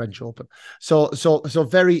won the French Open. So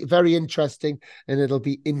very, very interesting. And it'll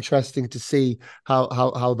be interesting to see how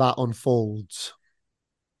that unfolds.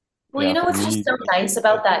 Well, you know what's just so nice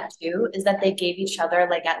about that too is that they gave each other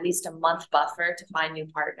like at least a month buffer to find new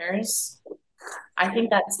partners. I think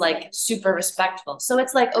that's like super respectful. So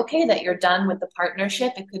it's like, okay, that you're done with the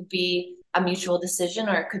partnership. It could be a mutual decision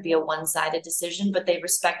or it could be a one-sided decision, but they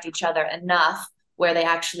respect each other enough where they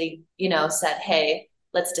actually, you know, said, hey,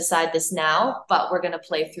 let's decide this now, but we're going to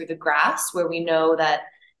play through the grass where we know that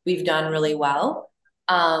we've done really well.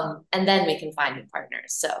 And then we can find new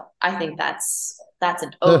partners. So I think that's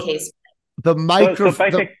an okay.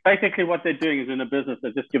 Basically what they're doing is in a business,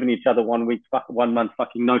 they're just giving each other 1 month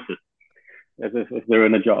fucking notice as if they're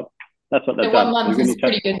in a job. That's what they've done. 1 month is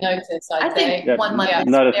pretty good notice. I think 1 month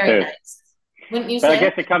is very nice. Wouldn't you say? But I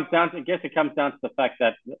guess it comes down to the fact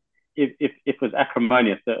that if it was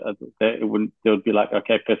acrimonious, it wouldn't. They would be like,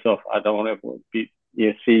 okay, piss off. I don't want to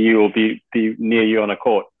see you or be near you on a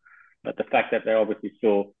court. But the fact that they're obviously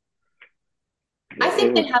still, I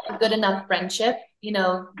think they have a good enough friendship. You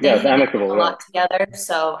know, it's amicable, a lot together.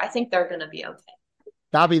 So I think they're going to be okay.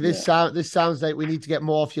 Gabby, this sounds like we need to get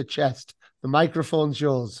more off your chest. The microphone's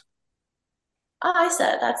yours. Oh, I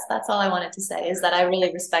said that's all I wanted to say is that I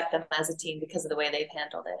really respect them as a team because of the way they've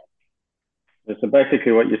handled it. So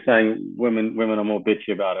basically, what you're saying, women are more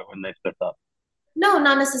bitchy about it when they split up. No,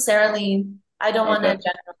 not necessarily. I don't want to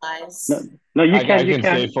generalize. No, you can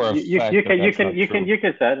say it.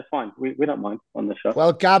 It's fine. We don't mind on the show.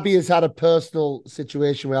 Well, Gabby has had a personal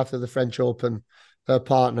situation where after the French Open, her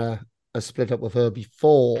partner has split up with her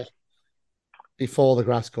before the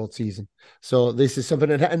grass court season. So this is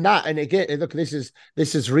something, and again, look, this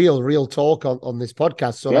is real talk on this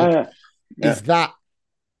podcast. So is that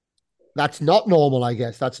That's not normal, I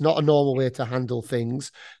guess. That's not a normal way to handle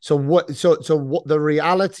things. So what the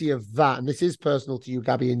reality of that, and this is personal to you,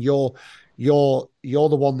 Gabby, and you're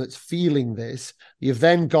the one that's feeling this. You've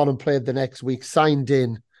then gone and played the next week, signed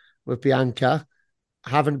in with Bianca,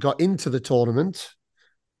 haven't got into the tournament.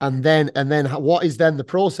 And then what is then the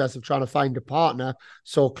process of trying to find a partner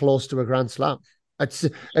so close to a Grand Slam at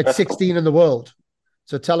 16 in the world?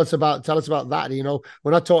 So tell us about that. You know,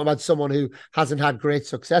 we're not talking about someone who hasn't had great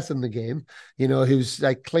success in the game, you know, who's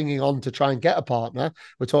like clinging on to try and get a partner.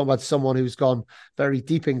 We're talking about someone who's gone very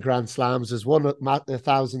deep in Grand Slams, has won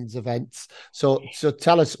thousands of events. So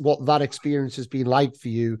tell us what that experience has been like for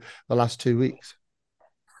you the last 2 weeks.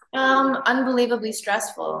 Unbelievably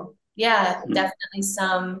stressful. Yeah, definitely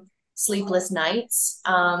some sleepless nights.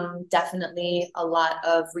 Definitely a lot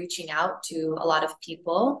of reaching out to a lot of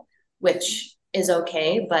people, which is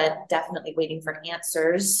okay, but definitely waiting for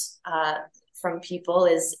answers from people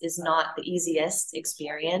is not the easiest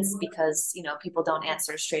experience because, you know, people don't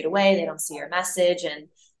answer straight away. They don't see your message. And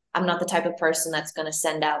I'm not the type of person that's going to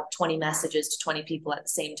send out 20 messages to 20 people at the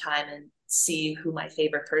same time and see who my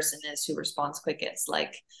favorite person is who responds quickest.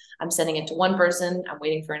 Like, I'm sending it to one person, I'm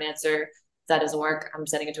waiting for an answer. If that doesn't work, I'm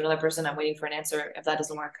sending it to another person, I'm waiting for an answer. If that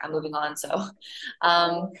doesn't work, I'm moving on. So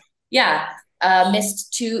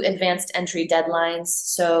missed 2 advanced entry deadlines,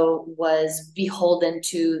 so was beholden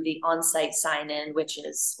to the on-site sign-in, which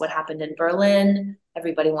is what happened in Berlin.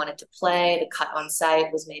 Everybody wanted to play. The cut on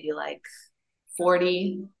site was maybe like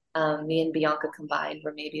 40. Me and Bianca combined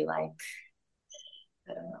were maybe like,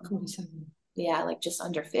 I don't know, 47. Yeah, like just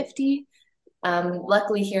under 50.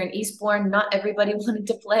 Luckily here in Eastbourne, not everybody wanted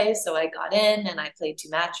to play, so I got in and I played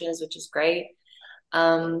 2 matches, which is great.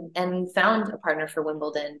 And found a partner for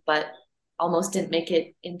Wimbledon, but almost didn't make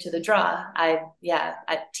it into the draw.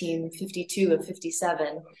 At team 52 of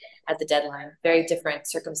 57 at the deadline. Very different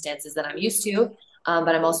circumstances than I'm used to.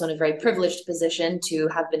 But I'm also in a very privileged position to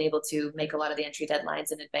have been able to make a lot of the entry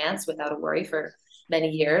deadlines in advance without a worry for many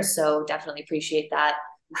years. So definitely appreciate that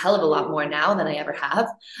a hell of a lot more now than I ever have.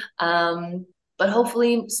 But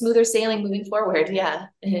hopefully smoother sailing moving forward. Yeah,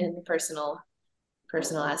 in the personal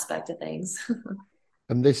aspect of things.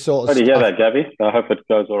 And this sort of Sorry to hear stuff, that, Gabby. I hope it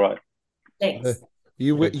goes all right. Thanks.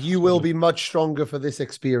 you will be much stronger for this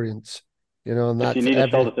experience. You know, and If that's you need a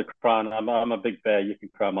shoulder to cry on, I'm a big bear. You can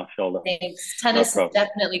cry on my shoulder. Thanks. Tennis is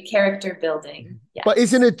definitely character building. Yeah. But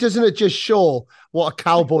doesn't it just show what a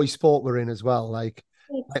cowboy sport we're in as well? Like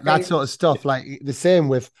that sort of stuff. Like the same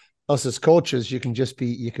with us as coaches, you can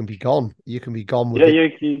be gone. You can be gone with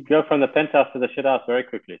it. You go from the penthouse to the shithouse very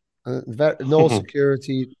quickly. No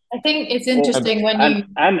security. I think it's interesting and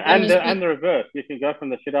the reverse. You can go from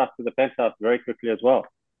the shithouse to the penthouse very quickly as well.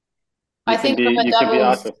 I think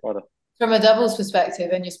from a doubles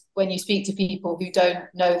perspective, and when you speak to people who don't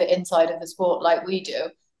know the inside of the sport like we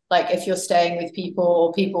do, like if you're staying with people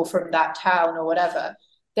or people from that town or whatever,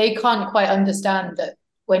 they can't quite understand that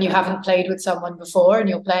when you haven't played with someone before and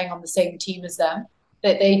you're playing on the same team as them,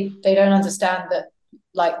 that they don't understand that.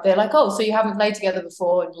 Like they're like, oh, so you haven't played together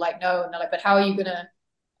before, and like no, and they're like, but how are you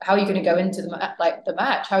gonna go into the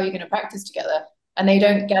match? How are you gonna practice together? And they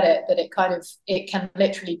don't get it that it can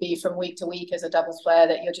literally be from week to week as a doubles player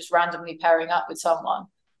that you're just randomly pairing up with someone,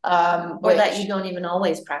 or that you don't even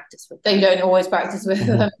always practice with. That you don't always practice with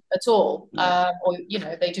them at all, or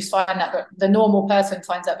they just find that the normal person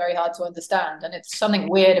finds that very hard to understand, and it's something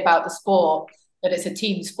weird about the sport that it's a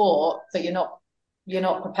team sport, but you're not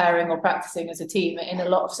preparing or practicing as a team in a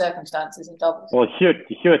lot of circumstances in doubles. Well,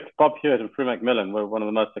 Bob Hewitt and Prue McMillan were one of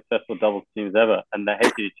the most successful doubles teams ever, and they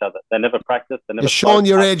hated each other. They never practiced. You're showing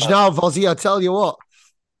your age now, Vozzy, I tell you what.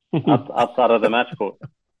 outside of the match court.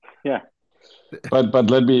 Yeah. But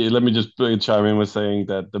let me just chime in with saying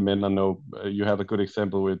that the men, I know you had a good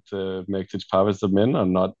example with Mektic Pavis. The men are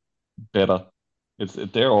not better.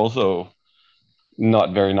 They're also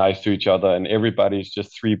not very nice to each other, and everybody's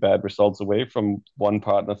just 3 bad results away from one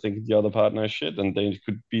partner thinking the other partner is shit and they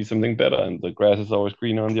could be something better, and the grass is always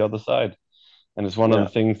greener on the other side. And it's one of the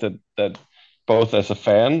things that both as a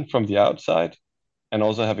fan from the outside and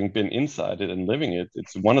also having been inside it and living it,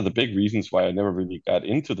 it's one of the big reasons why I never really got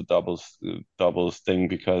into the doubles thing,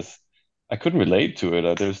 because I couldn't relate to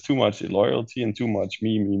it. There's too much loyalty and too much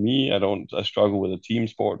me. I struggle with a team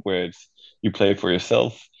sport where it's you play for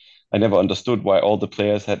yourself. I never understood why all the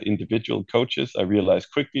players had individual coaches. I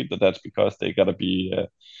realized quickly that that's because they got to be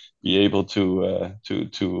able to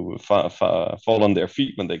fall on their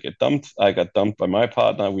feet when they get dumped. I got dumped by my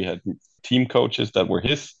partner. We had team coaches that were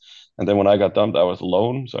his, and then when I got dumped, I was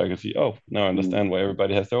alone. So I could see, oh, now I understand why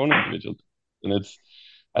everybody has their own individual. And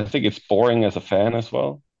I think it's boring as a fan as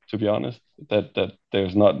well, to be honest. that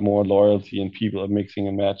there's not more loyalty and people are mixing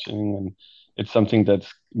and matching, and it's something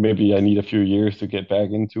that's maybe I need a few years to get back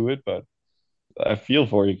into it. But I feel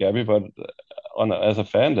for you, Gabby. But as a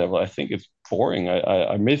fan level, I think it's boring.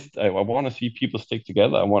 I missed. I want to see people stick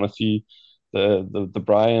together. I want to see the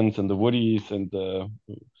Bryans and the Woodies and the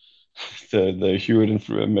Hewitt and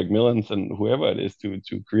Macmillans and whoever it is to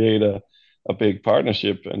create a big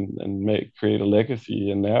partnership and create a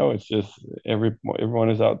legacy. And now it's just everyone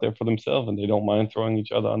is out there for themselves and they don't mind throwing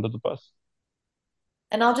each other under the bus.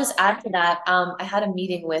 And I'll just add to that. I had a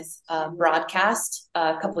meeting with Broadcast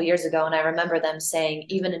a couple of years ago, and I remember them saying,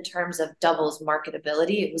 even in terms of doubles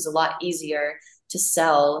marketability, it was a lot easier to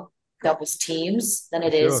sell doubles teams than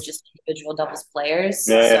it is just individual doubles players.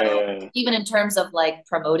 So even in terms of like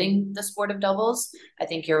promoting the sport of doubles, I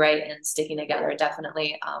think you're right, and sticking together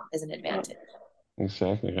definitely is an advantage.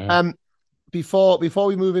 Exactly. Yeah. Before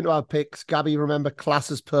we move into our picks, Gabby, remember,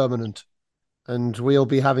 class is permanent, and we'll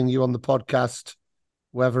be having you on the podcast.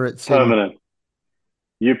 Whether it's permanent,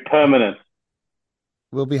 you're permanent.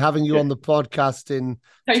 We'll be having you on the podcast in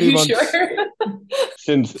Are 2 you months. Sure?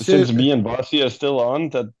 Since me and Bossy are still on,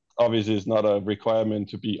 that obviously is not a requirement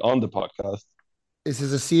to be on the podcast. This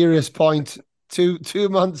is a serious point. 2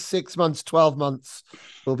 months, 6 months, 12 months.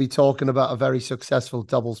 We'll be talking about a very successful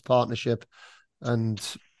doubles partnership, and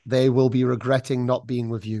they will be regretting not being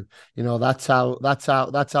with you. You know, that's how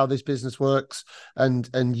this business works.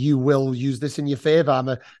 And you will use this in your favor. I'm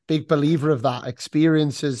a big believer of that.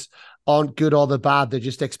 Experiences aren't good or the bad. They're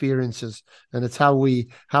just experiences. And it's how we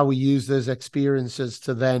use those experiences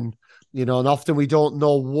to then, you know, and often we don't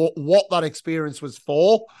know what that experience was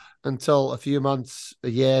for until a few months, a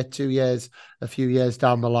year, 2 years, a few years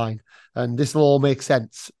down the line. And this will all make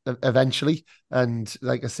sense eventually. And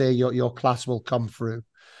like I say, your class will come through.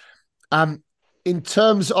 In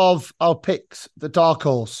terms of our picks, the dark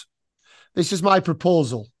horse, this is my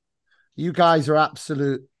proposal. You guys are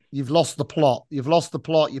you've lost the plot. You've lost the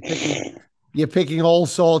plot. You're picking all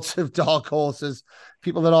sorts of dark horses,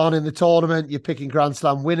 people that aren't in the tournament. You're picking Grand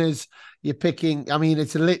Slam winners. You're picking, I mean,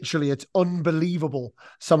 it's unbelievable,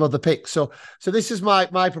 some of the picks. So this is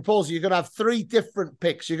my proposal. You're going to have 3 different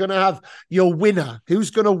picks. You're going to have your winner.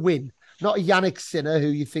 Who's going to win? Not Yannick Sinner, who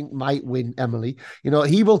you think might win, Emily. You know,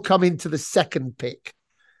 he will come into the second pick,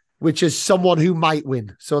 which is someone who might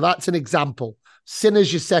win. So that's an example.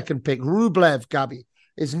 Sinner's your second pick. Rublev, Gabby,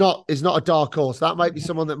 is not a dark horse. That might be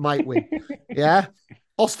someone that might win. Yeah.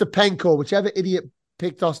 Ostapenko, whichever idiot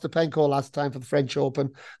picked Ostapenko last time for the French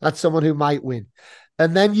Open, that's someone who might win.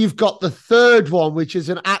 And then you've got the third one, which is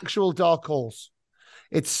an actual dark horse.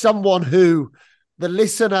 It's someone who the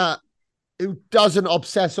listener who doesn't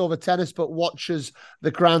obsess over tennis but watches the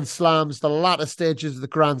Grand Slams, the latter stages of the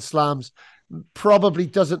Grand Slams, probably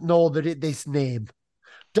doesn't know this name,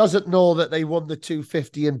 doesn't know that they won the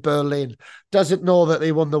 250 in Berlin, doesn't know that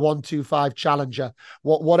they won the 125 Challenger,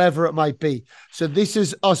 whatever it might be. So this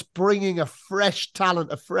is us bringing a fresh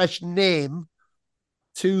talent, a fresh name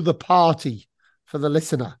to the party for the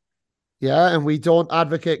listener. Yeah, and we don't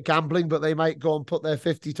advocate gambling, but they might go and put their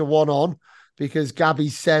 50 to 1 on because Gabby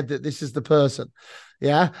said that this is the person.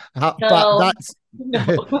 Yeah. No, but that's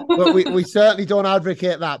no. but we certainly don't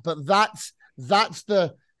advocate that. But that's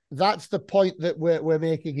the point that we're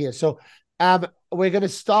making here. So we're going to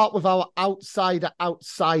start with our outsider,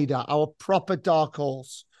 our proper dark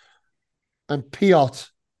horse. And Piotr,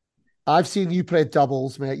 I've seen you play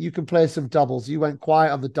doubles, mate. You can play some doubles. You went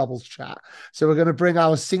quiet on the doubles chat. So we're going to bring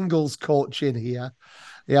our singles coach in here.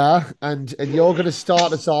 Yeah. And you're going to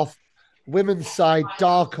start us off. Women's side,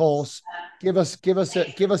 dark horse. Give us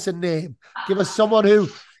a name. Give us someone who,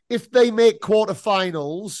 if they make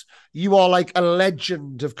quarterfinals, you are like a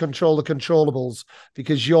legend of Control the Controllables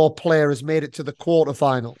because your player has made it to the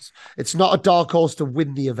quarterfinals. It's not a dark horse to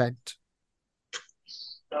win the event.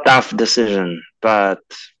 Tough decision, but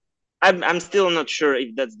I'm still not sure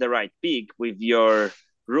if that's the right pick with your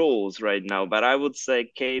rules right now. But I would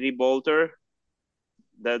say Katie Bolter.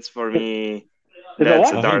 That's for me.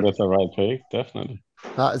 That's I think that's a right pick, definitely.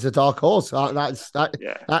 That is a dark horse.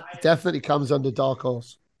 That definitely comes under dark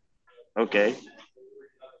horse. Okay.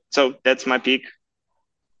 So that's my pick.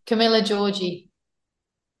 Camilla Giorgi.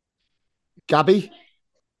 Gabby?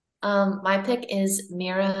 My pick is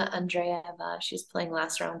Mira Andreeva. She's playing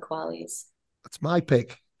last round qualies. That's my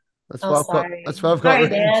pick. That's what I've got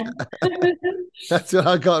written. That's what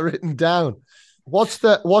I got written down. What's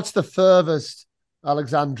the furthest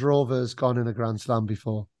Alexandrova has gone in a Grand Slam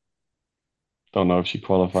before? Don't know if she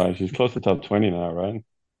qualifies. She's close to top 20 now, right?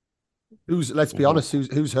 Let's be honest,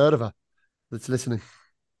 who's heard of her that's listening?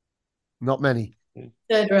 Not many.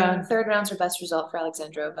 Third round's her best result for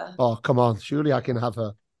Alexandrova. Oh, come on. Surely I can have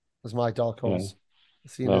her as my dark horse.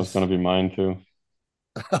 That was going to be mine too.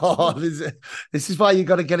 Oh, this is why you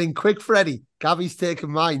got to get in quick, Freddie. Gabby's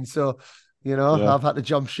taken mine, so I've had to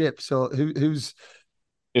jump ship. So who's?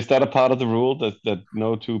 Is that a part of the rule that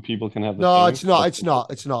no two people can have the No, same? it's not. It's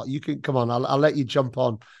not. It's not. You can come on. I'll let you jump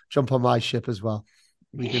on my ship as well.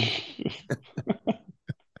 We can.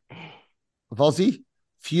 Vozzy,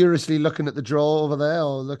 furiously looking at the draw over there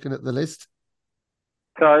or looking at the list.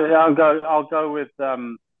 So I'll go with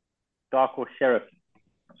Dark Horse Sheriff.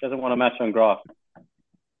 She doesn't want to match on grass.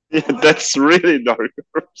 Yeah, that's really dark.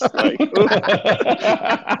 Like,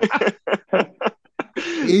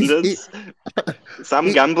 that's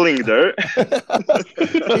some gambling there. There's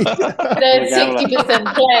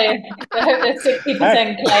 60% play. There's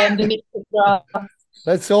 60% play underneath the grass.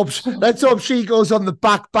 Let's hope she goes on the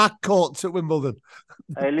back courts at Wimbledon.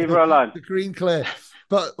 Hey, leave her alone. The green clay.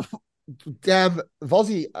 But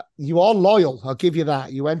Vozzy, you are loyal. I'll give you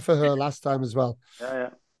that. You went for her last time as well. Yeah.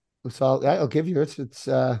 So I'll give you it.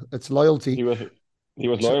 It's loyalty. He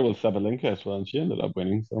was loyal with Sabalenka as well, and she ended up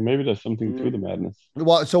winning. So maybe there's something to the madness.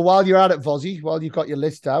 So while you're at it, Vozzy, while you've got your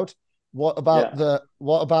list out, what about the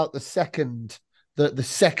second the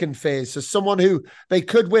second phase? So someone who they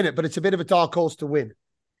could win it, but it's a bit of a dark horse to win.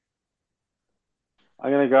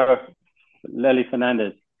 I'm gonna go Lely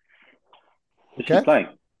Fernandez. Is she playing?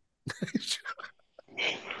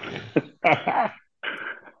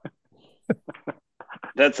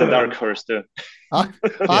 That's a dark horse too.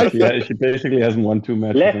 She basically hasn't won 2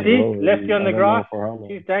 matches. Lefty on the grass.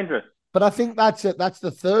 She's dangerous. But I think that's it. That's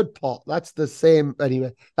the third pot. That's the same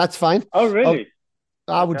anyway. That's fine. Oh, really?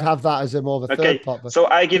 I would have that as a more of a third pot. But so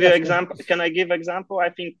I give you example. Can I give example? I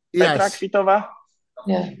think Petra Kvitova.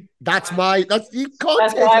 Yeah. That's you can't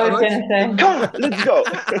That's what I was going to say. Come on, let's go.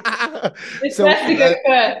 It's best to go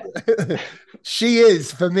first. She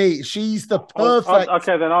is, for me, she's the perfect.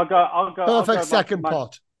 Okay, then I'll go. Perfect second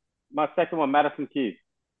pot. My second one, Madison Keys.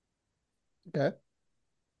 Okay.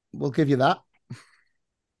 We'll give you that.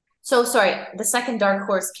 So sorry, the second dark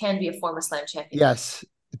horse can be a former slam champion. Yes.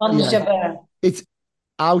 It's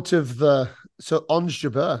out of the Ons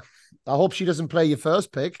Jabeur. I hope she doesn't play your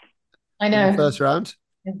first pick. I know. In the first round.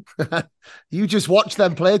 Yeah. You just watch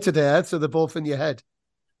them play today, so they're both in your head.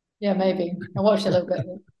 Yeah, maybe. I watched a little bit.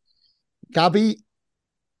 Gabi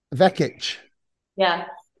Vekic. Yeah.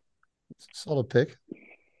 Solid pick.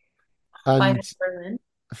 And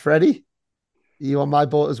Freddie, you on my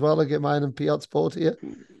boat as well? I get mine and Piotr's boat here.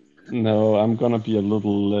 No, I'm gonna be a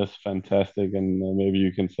little less fantastic, and maybe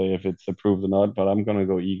you can say if it's approved or not. But I'm gonna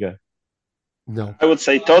go Iga. No, I would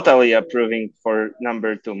say totally approving for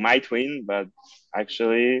number 2. Might win, but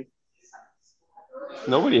actually,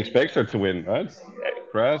 nobody expects her to win, right?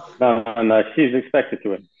 Grass? No, she's expected to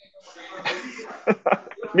win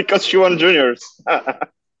because she won juniors.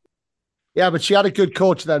 Yeah, but she had a good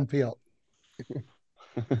coach then, Piotr.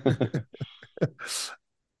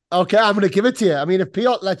 Okay, I'm going to give it to you. I mean, if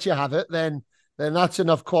Piotr lets you have it, then that's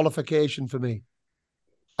enough qualification for me.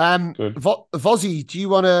 Vozzy, do you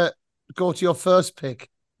want to go to your first pick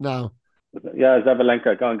now? Yeah,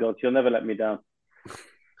 Sabalenka. Go on, girl. She'll never let me down.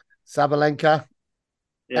 Sabalenka.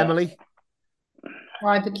 Yeah. Emily?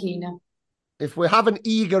 Rybakina. If we have an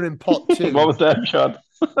Iga in pot 2. What was that shot?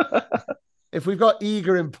 If we've got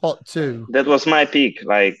Iga in pot 2. That was my pick.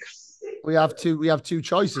 Like we have two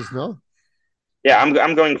choices, no? Yeah,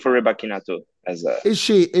 I'm going for Rybakina too. Is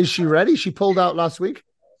she ready? She pulled out last week.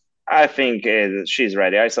 I think she's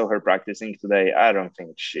ready. I saw her practicing today. I don't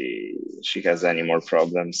think she has any more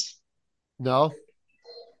problems. No?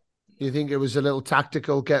 You think it was a little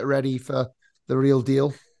tactical, get ready for the real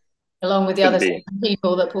deal? Along with the other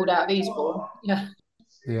people that pulled out of Eastbourne. Yeah.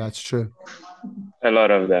 Yeah, it's true. A lot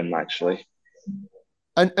of them, actually.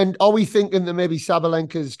 And are we thinking that maybe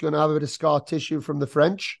Sabalenka's going to have a bit of scar tissue from the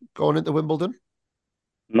French going into Wimbledon?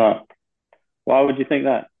 No. Why would you think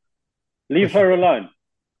that? Leave her alone.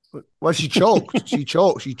 Well, she choked. She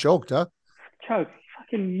choked, huh? Choke.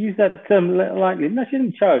 Fucking use that term lightly. No, she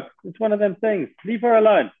didn't choke. It's one of them things. Leave her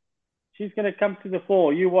alone. She's going to come to the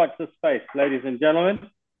fore. You watch the space, ladies and gentlemen.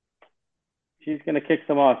 She's going to kick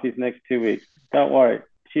some ass these next 2 weeks. Don't worry.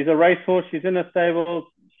 She's a racehorse. She's in a stable.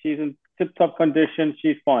 She's in tip-top condition.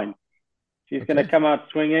 She's fine. She's going to come out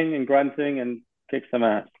swinging and grunting and kick some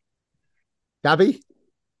ass. Gabby?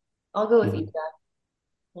 I'll go with Iga.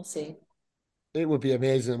 We'll see. It would be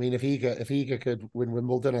amazing. I mean, if Iga could win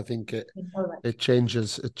Wimbledon, I think it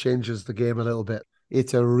changes the game a little bit.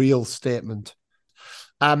 It's a real statement.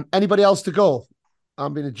 Anybody else to go?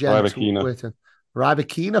 I'm being a gent waiting.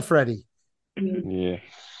 Rybakina, Freddie. Yeah.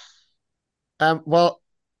 Well,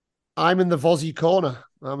 I'm in the Vozzy corner.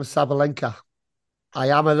 I'm a Sabalenka. I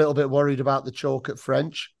am a little bit worried about the choke at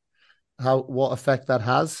French, what effect that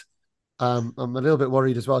has. I'm a little bit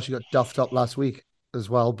worried as well. She got duffed up last week as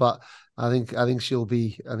well, but I think she'll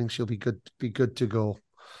be good to go.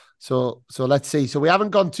 So let's see. So we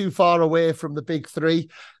haven't gone too far away from the big three,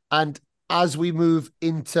 and as we move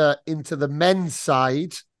into the men's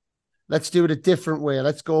side, let's do it a different way.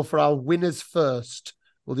 Let's go for our winners first.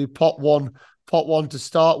 We'll do pot one to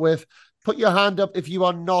start with. Put your hand up if you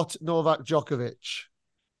are not Novak Djokovic.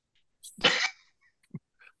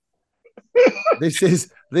 This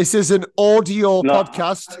is an audio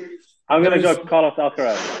podcast. I'm going to go Carlos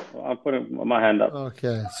Alcaraz. I'm putting my hand up.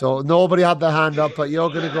 Okay, so nobody had their hand up, but you're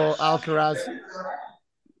going to go Alcaraz.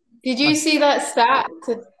 Did you see that stat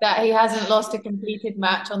that he hasn't lost a completed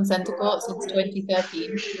match on centre court since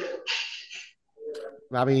 2013?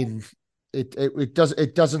 I mean, it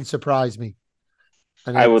doesn't surprise me.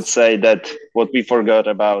 And I would say that what we forgot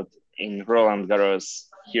about in Roland Garros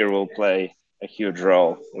here will play a huge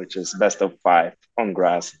role, which is best of 5 on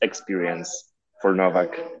grass experience for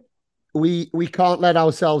Novak. We can't let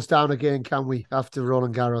ourselves down again, can we? After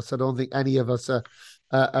Roland Garros, I don't think any of us are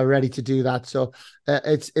ready to do that. So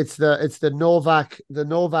it's the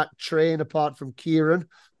Novak train, apart from Kieran,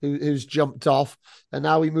 who's jumped off, and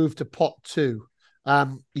now we move to pot 2.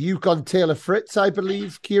 You've gone Taylor Fritz, I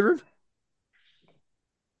believe, Kieran.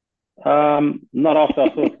 Not after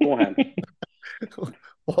I saw his forehand.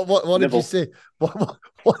 What did you see?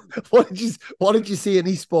 What did you see in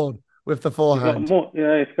Eastbourne with the forehand?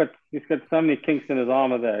 He's got so many kinks in his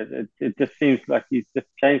armor there. It just seems like he's just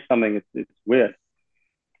changed something. It's weird.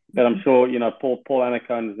 But I'm sure Paul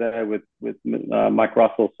Anacone is there with Mike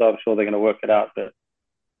Russell, so I'm sure they're going to work it out. But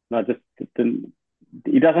no,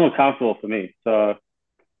 he doesn't look comfortable for me. So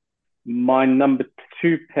my number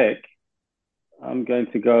 2 pick, I'm going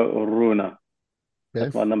to go Runa.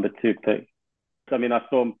 That's my number 2 pick. I mean, I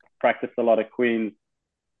saw him practice a lot of queens.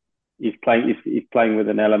 He's playing with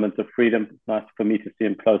an element of freedom. It's nice for me to see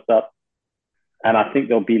him close up. And I think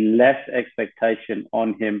there'll be less expectation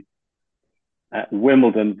on him at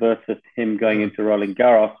Wimbledon versus him going into Roland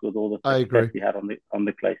Garros with all the success he had on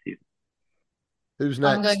the clay season. Who's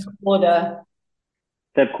next? I'm going Korda.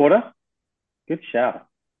 Seb Korda? Good shout.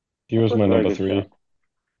 He was my number 3.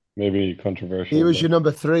 Maybe controversial. He was your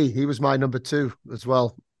number 3. He was my number 2 as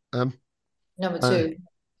well. Number 2.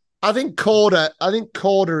 I think Korda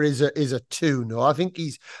is a 2. No, I think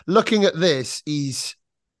he's looking at this. He's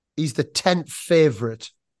the 10th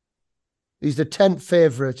favorite. He's the 10th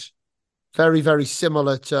favorite. Very, very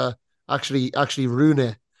similar to actually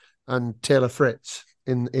Rune and Taylor Fritz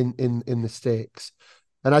in the stakes.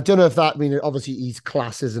 And I don't know if that, I mean, obviously he's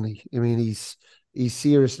class, isn't he? I mean, he's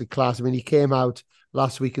seriously class. I mean, he came out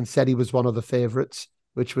last week and said he was one of the favorites,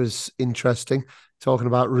 which was interesting. Talking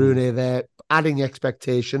about Rune there, adding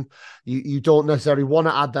expectation. You don't necessarily want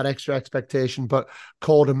to add that extra expectation, but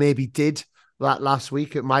Korda maybe did that last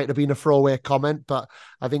week. It might have been a throwaway comment, but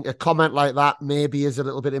I think a comment like that maybe is a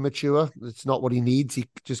little bit immature. It's not what he needs. He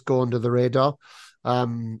could just go under the radar.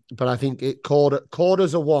 But I think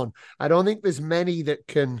Korda's a 1. I don't think there's many that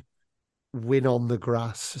can win on the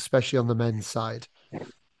grass, especially on the men's side.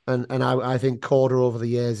 And I think Korda over the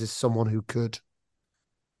years is someone who could.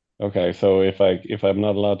 Okay, so if I'm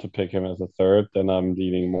not allowed to pick him as a 3rd, then I'm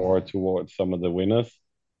leaning more towards some of the winners,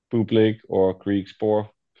 Bublik or Griekspoor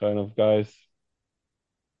kind of guys.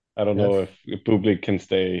 I don't know if Bublik can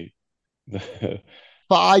stay.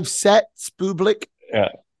 5 sets, Bublik.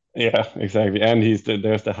 Yeah, exactly. And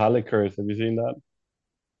there's the Halle curse. Have you seen that?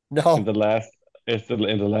 No. In the last, I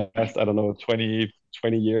don't know, 20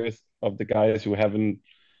 years of the guys who haven't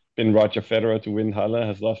been Roger Federer to win Halle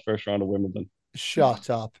has lost first round of Wimbledon.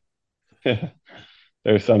 Shut up.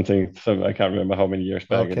 There's something I can't remember how many years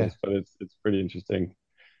back it is, but it's pretty interesting.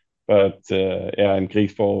 But and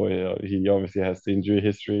Griekspoor, he obviously has the injury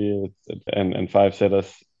history, and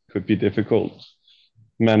 5-setters could be difficult.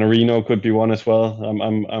 Manarino could be one as well.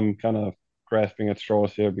 I'm kind of grasping at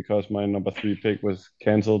straws here because my number 3 pick was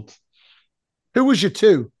cancelled. Who was your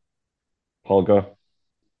 2? Holger.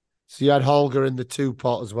 So you had Holger in the 2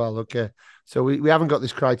 pot as well. Okay. So we haven't got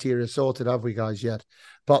this criteria sorted, have we, guys, yet?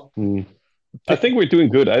 But I think we're doing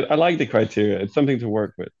good. I like the criteria. It's something to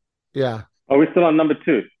work with. Yeah. Are we still on number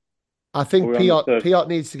 2? I think Piot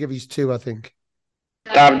needs to give his 2, I think.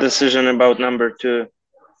 Tough decision about number 2.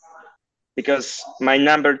 Because my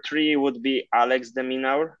number 3 would be Alex de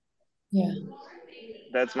Minaur. Yeah.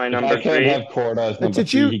 That's my number 3. I can't have Korda as number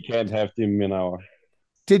 3. He can't have de Minaur.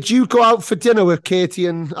 Did you go out for dinner with Katie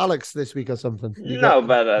and Alex this week or something? No,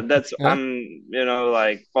 but that's Yeah?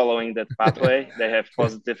 like following that pathway. They have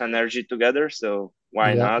positive energy together, so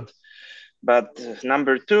why Yeah. not? But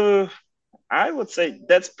number two, I would say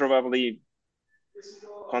that's probably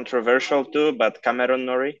controversial too, but Cameron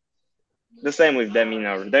Norrie. The same with Demi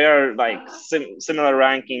Noor. They are like similar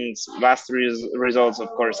rankings. Last results, of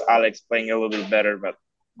course, Alex playing a little bit better, but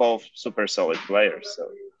both super solid players. So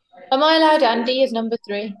Am I allowed Andy as number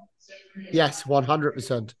 3? Yes,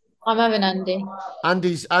 100%. I'm having Andy.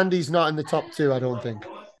 Andy's not in the top 2, I don't think.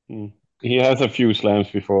 He has a few slams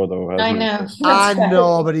before, though. I Hasn't he? know. I That's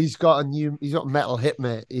know, right. but he's got metal hit,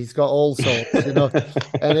 mate. He's got all sorts, you know.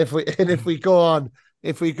 And if we go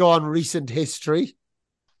on recent history,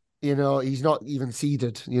 you know, he's not even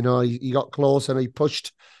seeded. You know, he got close and he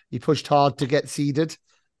pushed hard to get seeded.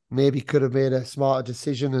 Maybe could have made a smarter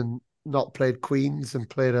decision and not played Queens and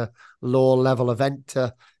played a lower level event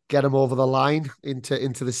to get him over the line into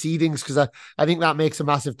the seedings, because I think that makes a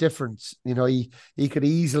massive difference. You know, he could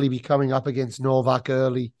easily be coming up against Novak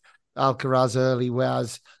early, Alcaraz early,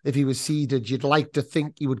 whereas if he was seeded, you'd like to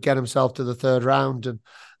think he would get himself to the third round and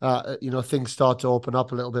you know, things start to open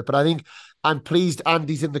up a little bit. But I think I'm pleased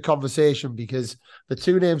Andy's in the conversation, because the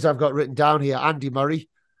two names I've got written down here, Andy Murray,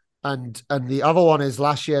 and the other one is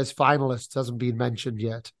last year's finalist, hasn't been mentioned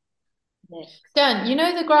yet. Dan, you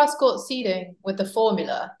know the grass court seeding with the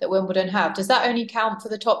formula that Wimbledon have, does that only count for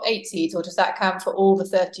the top 8 seeds, or does that count for all the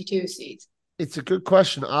 32 seeds? It's a good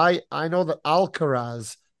question. I know that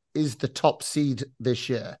Alcaraz is the top seed this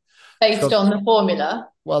year. Based on the formula?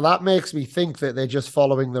 Well, that makes me think that they're just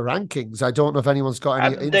following the rankings. I don't know if anyone's got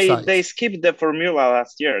any insights. They skipped the formula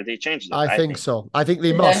last year. They changed it. I think so. I think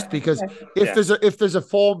they must, because if there's a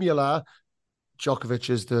formula, Djokovic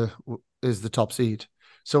is the top seed.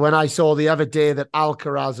 So when I saw the other day that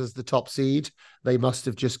Alcaraz is the top seed, they must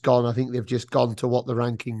have just gone. I think they've just gone to what the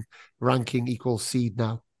ranking equals seed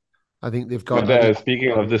now. I think they've got. But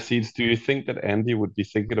speaking of the seeds, do you think that Andy would be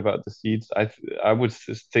thinking about the seeds? I would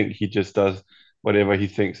just think he just does whatever he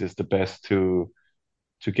thinks is the best to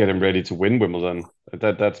get him ready to win Wimbledon.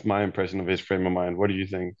 That's my impression of his frame of mind. What do you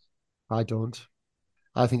think? I don't.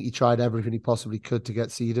 I think he tried everything he possibly could to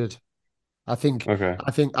get seeded. I think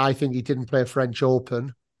he didn't play a French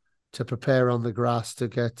Open to prepare on the grass to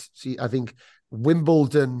get. See, I think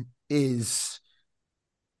Wimbledon is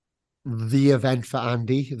the event for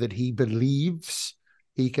Andy that he believes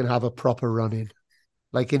he can have a proper run in.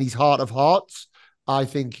 Like, in his heart of hearts, I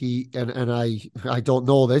think he and I don't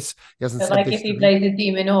know this. He hasn't said like this if he to plays a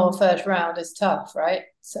Demon or first round, it's tough, right?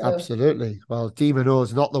 So absolutely. Well, Demon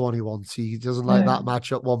is not the one he wants. He doesn't like that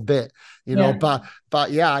matchup one bit, you know.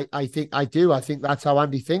 But yeah, I think I do. I think that's how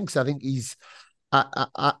Andy thinks. I think he's.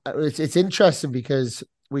 It's interesting because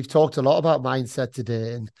we've talked a lot about mindset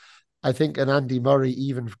today, and I think an Andy Murray,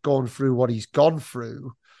 even going through what he's gone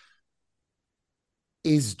through,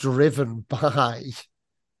 is driven by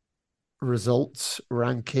results,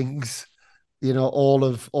 rankings, you know, all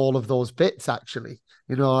of those bits actually,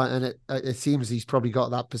 you know, and it seems he's probably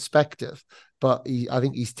got that perspective, but I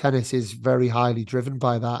think his tennis is very highly driven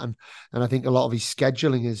by that, and I think a lot of his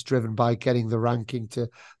scheduling is driven by getting the ranking to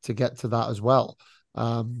get to that as well.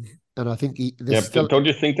 And I think don't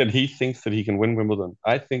you think that he thinks that he can win Wimbledon?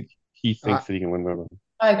 I think he thinks that he can win Wimbledon.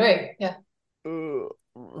 I agree. Yeah.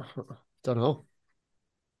 Don't know.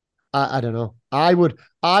 I don't know.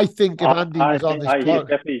 I think if Andy was on this clock,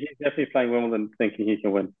 he's definitely playing Wimbledon thinking he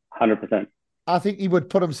can win 100%. I think he would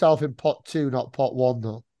put himself in pot 2, not pot 1,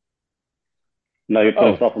 though. No, he'd put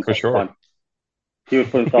himself in pot 1. He would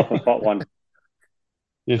put himself in pot 1.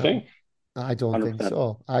 You think? I don't 100%. Think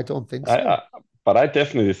so. I don't think so. But I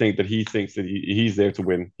definitely think that he thinks that he's there to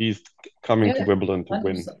win. He's coming to Wimbledon to 100%.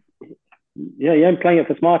 Win. Yeah, he ain't playing it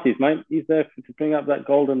for Smarties, mate. He's there to bring up that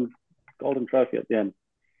golden trophy at the end.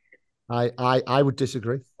 I would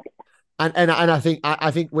disagree, and I think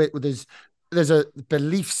there's a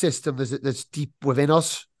belief system that's deep within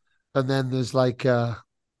us, and then there's like a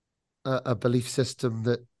belief system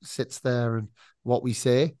that sits there and what we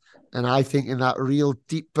say, and I think in that real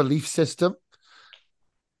deep belief system,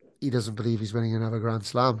 he doesn't believe he's winning another Grand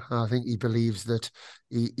Slam. I think he believes that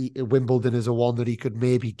Wimbledon is a one that he could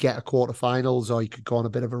maybe get a quarterfinals, or he could go on a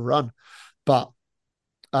bit of a run, but.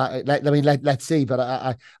 Let's see,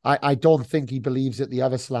 but I don't think he believes at the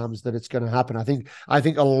other slams that it's going to happen. I think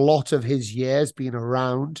a lot of his years being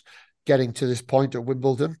around, getting to this point at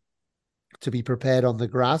Wimbledon, to be prepared on the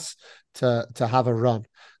grass to have a run,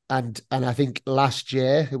 and I think last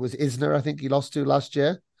year it was Isner. I think he lost to last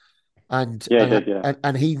year, and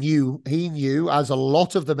he knew, as a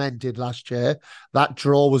lot of the men did last year, that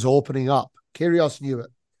draw was opening up. Kyrgios knew it.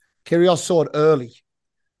 Kyrgios saw it early.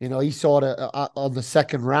 He saw it on the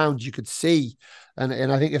second round. You could see,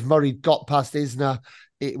 and I think if Murray got past Isner,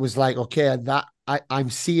 it was like, okay, and that I'm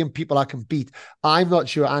seeing people I can beat. I'm not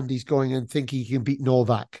sure Andy's going and think he can beat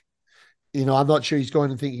Novak. I'm not sure he's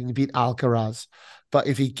going and think he can beat Alcaraz. But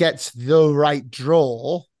if he gets the right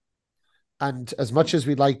draw, and as much as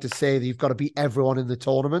we'd like to say that you've got to beat everyone in the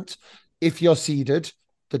tournament, if you're seeded,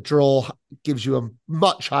 the draw gives you a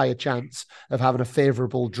much higher chance of having a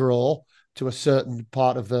favourable draw to a certain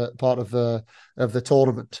part of the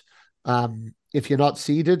tournament. If you're not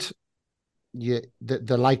seeded,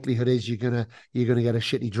 the likelihood is you're gonna get a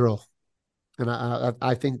shitty draw, and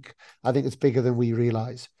I think it's bigger than we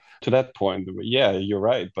realize. To that point, yeah, you're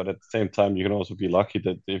right. But at the same time, you can also be lucky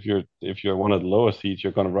that if you're one of the lower seeds,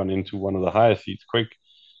 you're going to run into one of the higher seeds quick.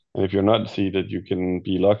 And if you're not seeded, you can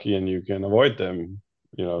be lucky and you can avoid them.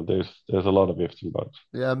 There's a lot of ifs and buts.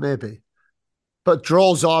 Yeah, maybe. But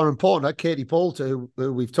draws are important. Katie Poulter, who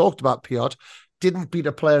we've talked about, Piotr, didn't beat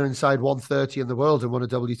a player inside 130 in the world and won a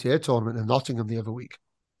WTA tournament in Nottingham the other week.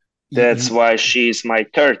 That's why she's my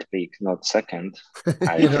third pick, not second.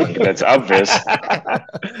 I think that's obvious.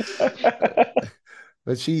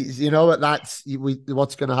 But she's, that's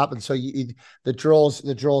what's going to happen. So the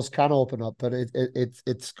draws can open up, but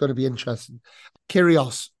it's going to be interesting.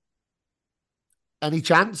 Kyrgios, any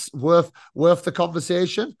chance worth the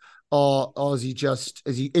conversation, or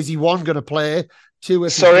is he one going to play? Two,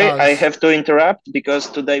 if sorry, I have to interrupt because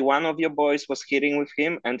today one of your boys was hitting with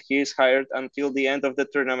him, and he is hired until the end of the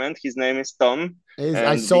tournament. His name is Tom.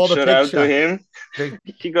 I saw the picture. Out to him.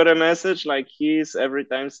 He got a message like he's every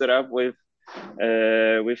time set up with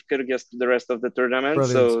Kyrgios to the rest of the tournament.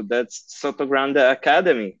 Brilliant. So that's Soto Grande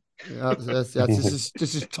Academy. Yes.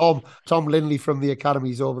 This is Tom Lindley from the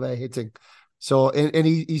academies over there hitting. So and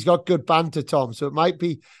he's got good banter, Tom. So it might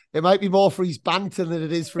be more for his banter than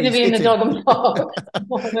it is for his hitting. In the dog and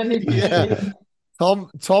pond. Yeah.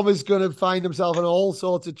 Tom is going to find himself in all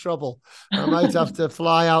sorts of trouble. I might have to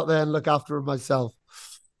fly out there and look after him myself.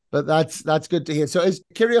 But that's good to hear. So has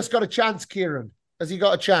Kyrgios got a chance, Kieran? Has he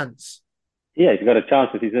got a chance? Yeah, he's got a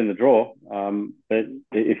chance if he's in the draw. But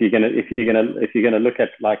if you're gonna look at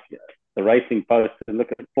like the racing post and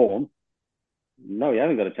look at form, no, he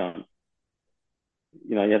hasn't got a chance.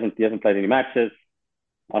 He hasn't played any matches.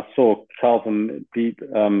 I saw Calvin beat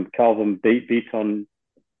on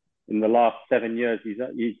in the last 7 years.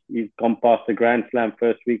 He's gone past the Grand Slam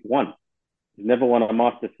first week once. He's never won a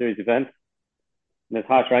Master Series event, and his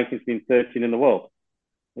highest ranking's been 13 in the world.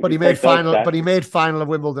 But he made final. But he made final of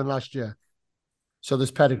Wimbledon last year, so there's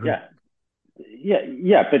pedigree.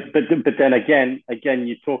 Yeah. But then again,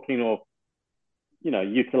 you're talking of,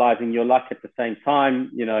 utilizing your luck at the same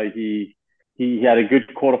time. He had a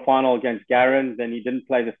good quarterfinal against Garin, then he didn't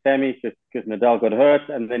play the semi because Nadal got hurt,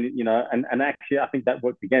 and then and actually I think that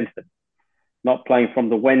worked against him, not playing from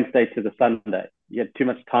the Wednesday to the Sunday. You had too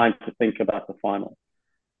much time to think about the final.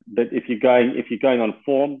 But if you're going on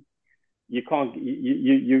form, you can't.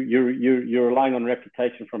 You're relying on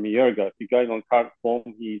reputation from a year ago. If you're going on current form,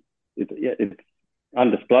 it's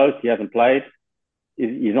undisclosed. He hasn't played.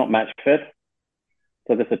 He's not match fit.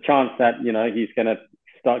 So there's a chance that he's going to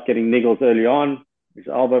start getting niggles early on. His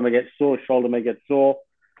elbow may get sore, shoulder may get sore,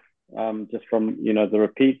 just from the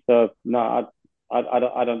repeat. So no,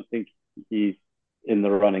 I don't think he's in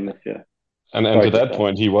the running this year. And to that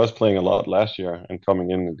point, he was playing a lot last year and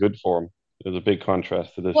coming in good form. There's a big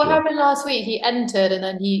contrast to this. What happened last week? He entered and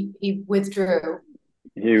then he withdrew.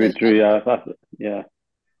 He withdrew, yeah.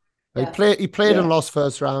 He played and lost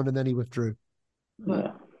first round, and then he withdrew.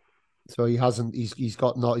 Yeah. So he hasn't. He's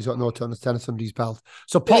got no tennis under his belt.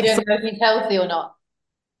 So you don't know if he's healthy or not.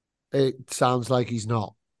 It sounds like he's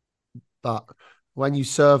not. But when you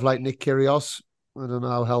serve like Nick Kyrgios, I don't know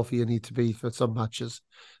how healthy you need to be for some matches.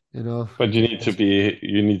 But you need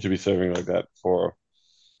to be serving like that for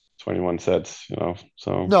 21 sets.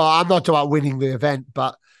 So no, I'm not talking about winning the event,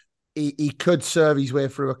 but he could serve his way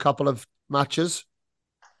through a couple of matches.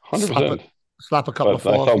 100%. Slap a couple of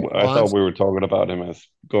fours. I thought we were talking about him as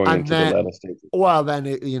going into the latter stages. Well, then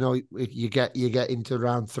you get into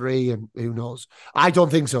round 3, and who knows? I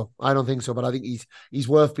don't think so. But I think he's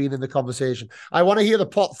worth being in the conversation. I want to hear the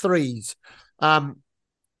pot threes.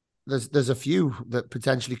 There's a few that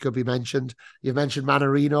potentially could be mentioned. You've mentioned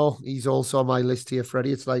Manarino. He's also on my list here,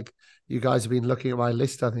 Freddie. It's like you guys have been looking at my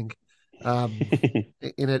list, I think,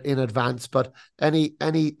 in advance. But any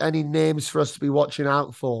names for us to be watching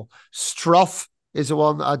out for? Struff is the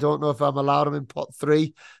one that I don't know if I'm allowed him in pot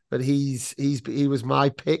 3, but he was my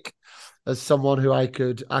pick as someone who I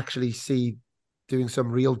could actually see doing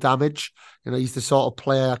some real damage. He's the sort of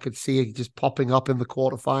player I could see just popping up in the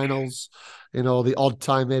quarterfinals, the odd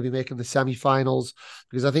time maybe making the semi-finals,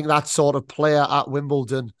 because I think that sort of player at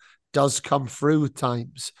Wimbledon does come through at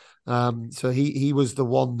times. So he was the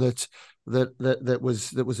one that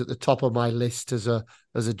was at the top of my list as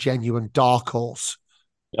a genuine dark horse.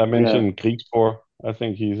 I mentioned Griekspoor. I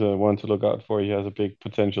think he's one to look out for. He has a big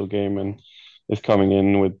potential game and is coming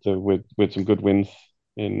in with some good wins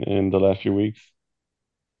in the last few weeks.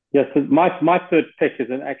 Yes, my third pick is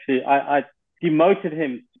actually I demoted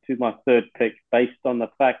him to my third pick based on the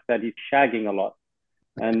fact that he's shagging a lot,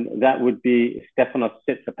 and that would be Stefanos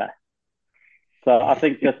Tsitsipas. So I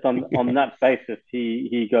think just on that basis,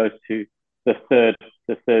 he goes to the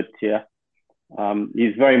third tier.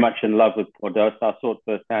 He's very much in love with Bordeaux. I saw it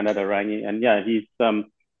firsthand at Orangi, and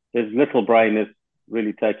his little brain is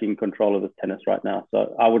really taking control of his tennis right now.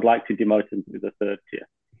 So I would like to demote him to the third tier.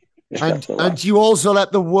 And you also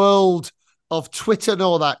let the world of Twitter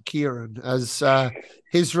know that, Kieran, as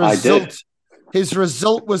his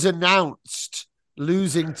result was announced,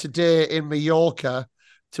 losing today in Mallorca,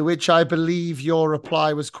 to which I believe your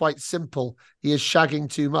reply was quite simple. He is shagging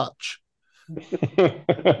too much.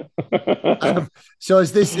 So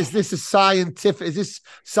is this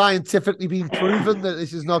scientifically been proven that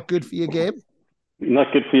this is not good for your game?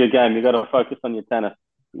 Not good for your game. You got to focus on your tennis.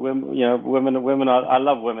 Women. I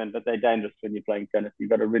love women, but they're dangerous when you're playing tennis. You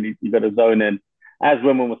got to zone in. As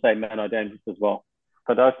women will say, men are dangerous as well.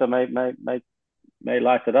 Podota may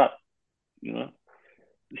light it up.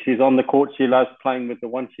 She's on the court. She loves playing with the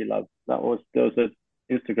one she loves. There was an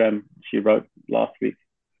Instagram she wrote last week.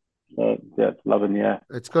 So yeah, it's love in the air.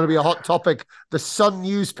 It's going to be a hot topic. The Sun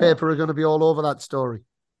newspaper are going to be all over that story.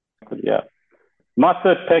 Yeah. My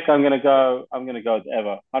third pick, I'm going to go with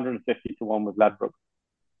Ever. 150 to 1 with Ladbrokes.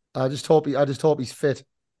 I just hope he's fit.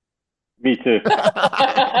 Me too.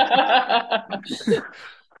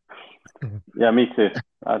 Yeah, me too.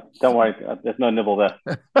 Don't worry, there's no nibble there.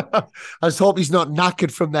 I just hope he's not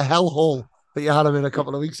knackered from the hellhole that you had him in a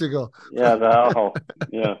couple of weeks ago. Yeah, the hellhole.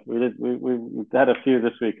 Yeah, we had a few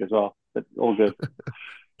this week as well, but all good.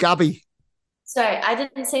 Gabby. Sorry, I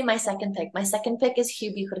didn't say my second pick. My second pick is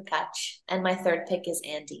Hubie Hurkacz, and my third pick is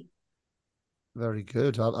Andy. Very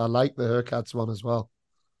good. I like the Hurkacz one as well.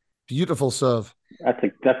 Beautiful serve. That's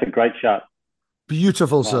a great shot.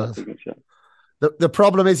 Beautiful serve. That's a good shot. The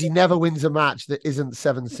problem is he never wins a match that isn't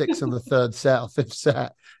 7-6 in the third set or fifth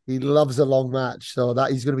set. He loves a long match, so that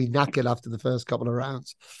he's going to be knackered after the first couple of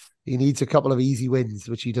rounds. He needs a couple of easy wins,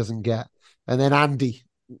 which he doesn't get. And then Andy.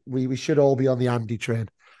 We should all be on the Andy train.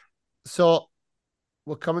 So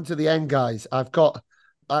we're coming to the end, guys. I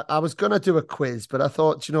was going to do a quiz, but I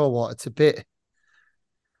thought, you know what? It's a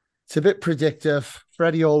bit predictive.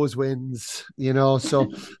 Freddie always wins,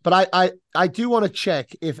 so, but I do want to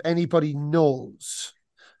check if anybody knows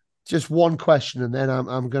just one question. And then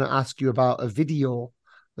I'm going to ask you about a video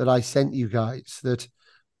that I sent you guys that,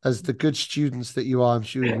 as the good students that you are, I'm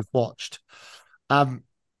sure you've watched.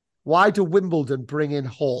 Why do Wimbledon bring in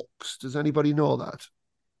hawks? Does anybody know that?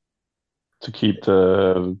 To keep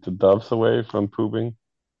the doves away from pooping.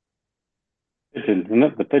 Pigeons, isn't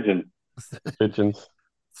it? The pigeon. Pigeons.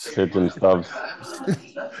 Pigeons, doves.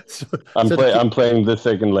 I'm playing the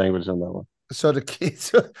second language on that one. So to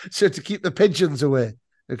keep the pigeons away.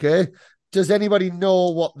 Okay. Does anybody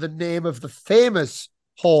know what the name of the famous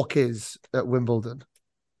hawk is at Wimbledon?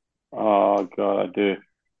 Oh God, I do.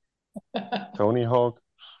 Tony Hawk.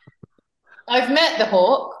 I've met the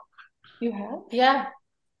hawk. You have? Yeah.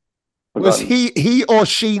 Was he or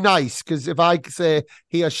she nice? Because if I say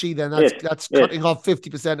he or she, then that's cutting off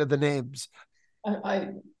 50% of the names.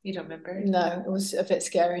 You don't remember? No, it was a bit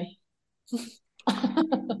scary.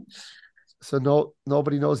 So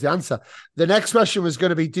nobody knows the answer. The next question was going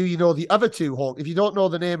to be, do you know the other two hawk? If you don't know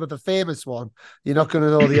the name of the famous one, you're not going to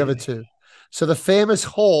know the other two. So the famous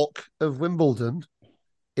hawk of Wimbledon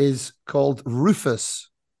is called Rufus.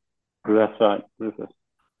 That's right, Rufus.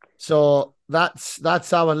 So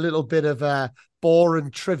that's our little bit of boring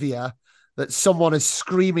trivia, that someone is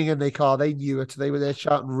screaming in their car. They knew it. They were there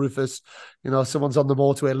shouting Rufus. Someone's on the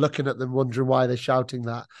motorway looking at them, wondering why they're shouting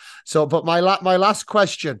that. So, but my last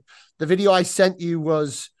question, the video I sent you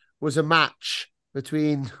was a match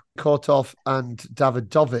between Kotov and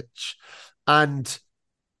Davidovich. And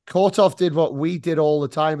Kotov did what we did all the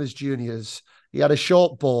time as juniors. He had a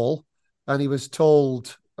short ball, and he was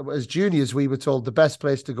told, as juniors, we were told the best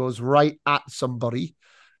place to go is right at somebody,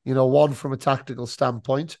 one, from a tactical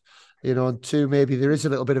standpoint, and two, maybe there is a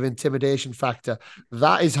little bit of intimidation factor.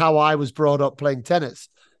 That is how I was brought up playing tennis.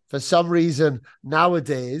 For some reason,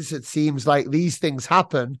 nowadays, it seems like these things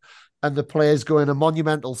happen, and the players go in a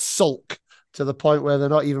monumental sulk to the point where they're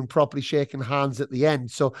not even properly shaking hands at the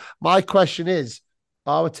end. So my question is,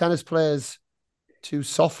 are tennis players too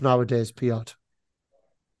soft nowadays, Piotr?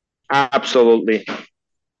 Absolutely.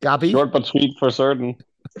 Gabby? Short but sweet for certain.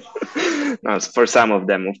 No, for some of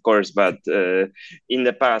them, of course, but in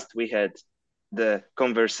the past we had the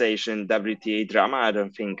conversation WTA drama. I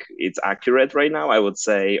don't think it's accurate right now. I would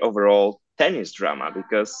say overall tennis drama,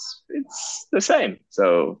 because it's the same.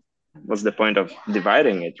 So what's the point of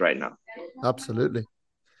dividing it right now? Absolutely.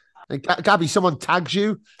 And Gabby, someone tags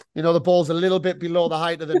you, the ball's a little bit below the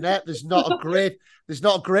height of the net. There's not a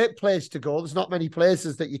great place to go. There's not many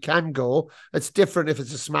places that you can go. It's different if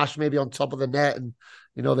it's a smash maybe on top of the net and,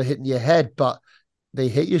 they're hitting your head, but they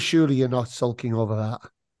hit you. Surely you're not sulking over that.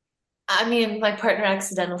 I mean, my partner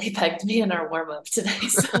accidentally pegged me in our warm-up today.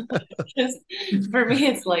 So for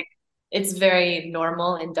me, it's very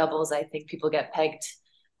normal in doubles. I think people get pegged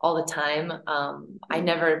all the time. I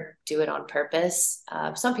never do it on purpose.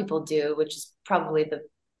 Some people do, which is probably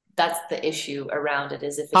that's the issue around it.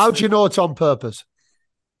 Is if it's how do you know it's on purpose?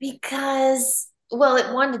 Because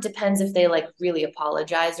it depends if they really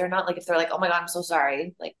apologize or not. Like if they're like, "Oh my God, I'm so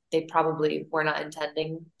sorry," like they probably were not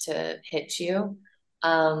intending to hit you.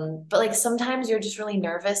 But sometimes you're just really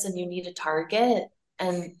nervous and you need a target,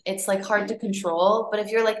 and it's hard to control. But if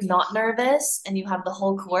you're not nervous and you have the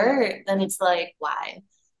whole court, then it's why?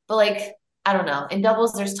 But I don't know. In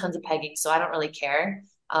doubles, there's tons of pegging, so I don't really care.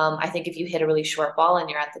 I think if you hit a really short ball and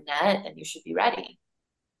you're at the net, then you should be ready.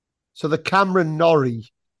 So the Cameron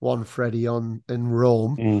Norrie one, Freddie, in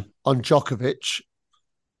Rome on Djokovic,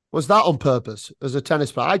 was that on purpose as a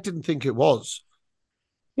tennis player? I didn't think it was.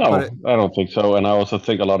 No, I don't think so. And I also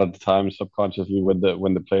think a lot of the time, subconsciously, when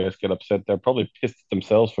the players get upset, they're probably pissed at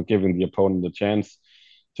themselves for giving the opponent the chance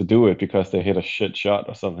to do it because they hit a shit shot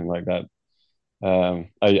or something like that.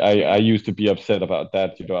 I used to be upset about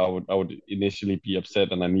that. I would initially be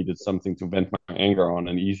upset, and I needed something to vent my anger on.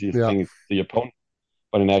 And the easiest thing is the opponent.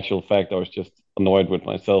 But in actual fact, I was just annoyed with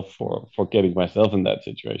myself for getting myself in that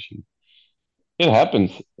situation. It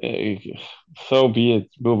happens. So be it.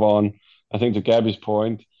 Move on. I think to Gabby's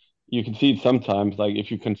point, you can see it sometimes. Like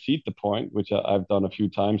if you concede the point, which I've done a few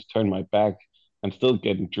times, turn my back and still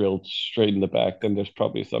getting drilled straight in the back, then there's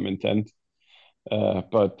probably some intent.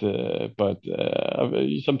 But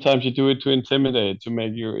sometimes you do it to intimidate, to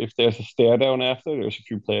make you. If there's a stare down after, there's a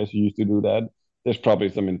few players who used to do that. There's probably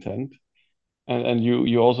some intent. And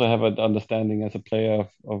you also have an understanding as a player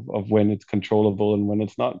of when it's controllable and when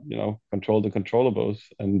it's not. Control the controllables.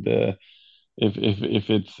 And if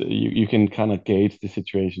it's you can kind of gauge the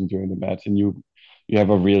situation during the match, and you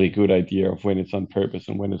have a really good idea of when it's on purpose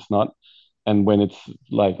and when it's not. And when it's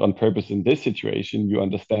on purpose in this situation, you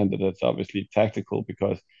understand that it's obviously tactical,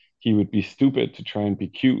 because he would be stupid to try and be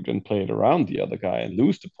cute and play it around the other guy and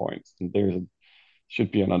lose the points. And should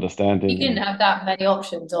be an understanding. He didn't have that many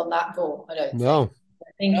options on that ball, I don't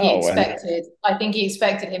think. I think he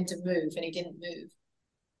expected him to move, and he didn't move.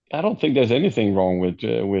 I don't think there's anything wrong with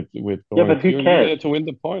going. But who you're cares? there to win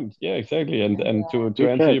the point. Yeah, exactly. And to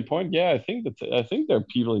answer your point, I think there are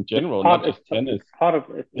people in general, not just tennis. It's part of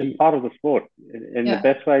the sport. In the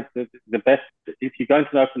best way, the best. If you go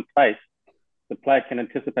into an open space, the player can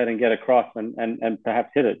anticipate and get across and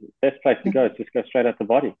perhaps hit it. The best place to go is just go straight at the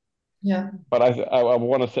body. Yeah. But I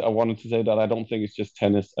wanted to say that I don't think it's just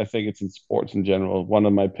tennis. I think it's in sports in general. One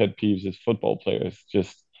of my pet peeves is football players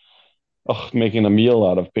just making a meal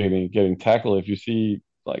out of getting tackled. If you see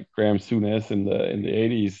Graham Souness in the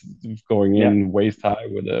 80s going in waist high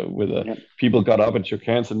with a people got up and shook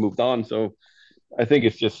hands and moved on. So I think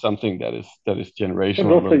it's just something that is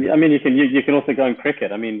generational. But also, I mean, you can also go in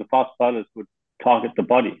cricket. I mean, the fast bowlers would target the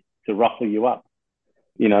body to ruffle you up.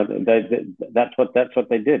 That's what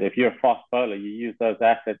they did. If you're a fast bowler, you use those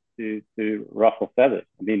assets to ruffle feathers.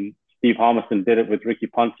 I mean, Steve Harmison did it with Ricky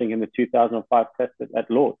Ponting in the 2005 Test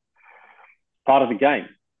at Lord's. Part of the game,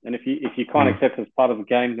 and if you can't accept it as part of the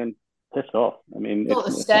game, then piss off. I mean,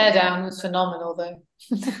 the stare down was phenomenal, though.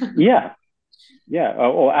 yeah.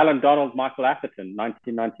 Or Alan Donald, Michael Atherton,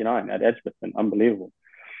 1999 at Edgbaston, unbelievable.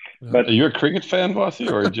 But are you a cricket fan, Bossy,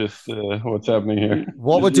 or just what's happening here?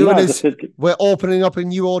 What we're doing is we're opening up a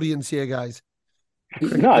new audience here, guys.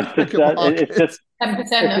 No, it's just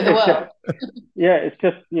 10% of the world. Yeah, it's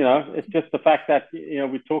just the fact that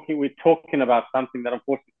we're talking about something that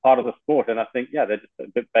unfortunately is part of the sport, and I think they're just a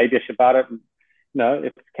bit babyish about it. And,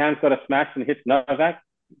 if Cam's got a smash and hits Novak,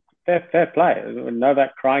 fair play.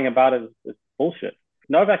 Novak crying about it is bullshit.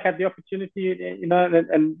 Novak had the opportunity,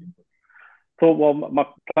 and thought,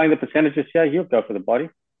 well, playing the percentages here, he'll go for the body.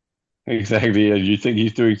 Exactly. Yeah. You think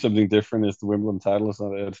he's doing something different as the Wimbledon title is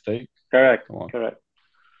not at stake? Correct. Come on. Correct.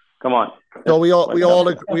 Come on. So we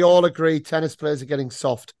all agree tennis players are getting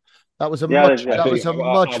soft. That was a much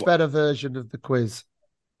better version of the quiz.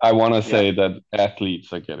 I want to say that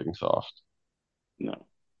athletes are getting soft. No.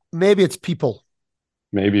 Maybe it's people.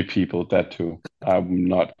 Maybe people, that too. I'm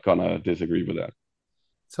not gonna disagree with that.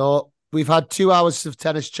 So we've had 2 hours of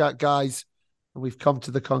tennis chat, guys, and we've come to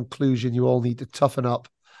the conclusion you all need to toughen up.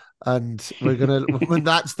 And we're gonna when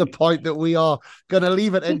that's the point that we are gonna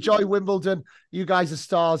leave it. Enjoy Wimbledon. You guys are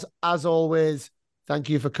stars as always. Thank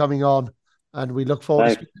you for coming on. And we look forward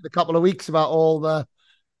to speaking in a couple of weeks about all the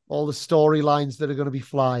storylines that are going to be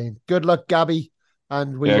flying. Good luck, Gabby.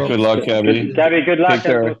 And good luck, Gabby. Gabby, good luck.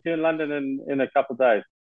 And we'll see you in London in a couple of days.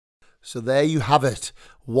 So there you have it.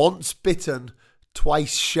 Once bitten,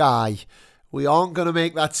 twice shy. We aren't going to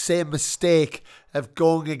make that same mistake of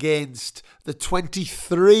going against the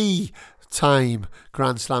 23-time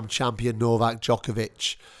Grand Slam champion Novak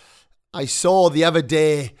Djokovic. I saw the other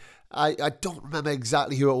day, I don't remember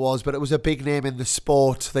exactly who it was, but it was a big name in the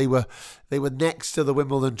sport. They were next to the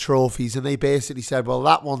Wimbledon trophies, and they basically said, well,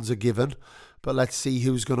 that one's a given, but let's see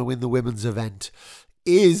who's going to win the women's event.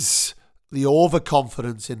 Is the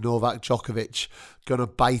overconfidence in Novak Djokovic going to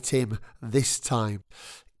bite him this time?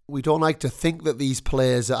 We don't like to think that these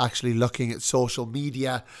players are actually looking at social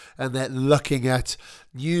media and they're looking at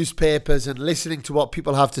newspapers and listening to what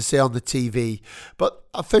people have to say on the TV. But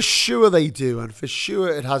for sure they do, and for sure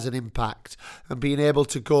it has an impact. And being able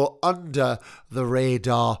to go under the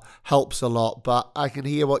radar helps a lot. But I can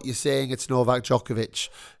hear what you're saying. It's Novak Djokovic.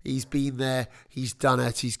 He's been there. He's done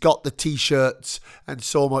it. He's got the T-shirts and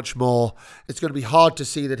so much more. It's going to be hard to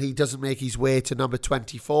see that he doesn't make his way to number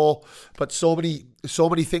 24. But so many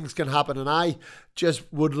things can happen. And I just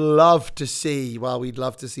would love to see, well, we'd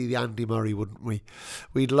love to see the Andy Murray, wouldn't we?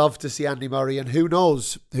 We'd love to see Andy Murray, and who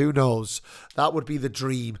knows? That would be the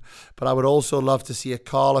dream. But I would also love to see a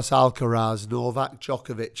Carlos Alcaraz, Novak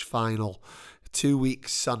Djokovic final, 2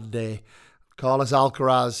 weeks Sunday. Carlos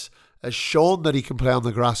Alcaraz has shown that he can play on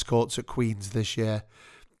the grass courts at Queen's this year.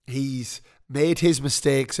 He's made his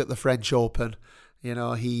mistakes at the French Open. You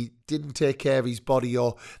know, he didn't take care of his body,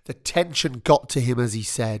 or the tension got to him, as he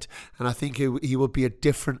said. And I think he would be a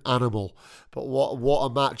different animal. But what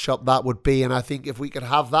a matchup that would be. And I think if we could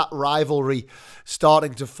have that rivalry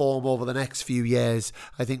starting to form over the next few years,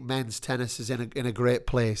 I think men's tennis is in a great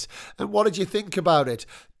place. And what did you think about it?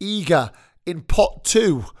 Iga in pot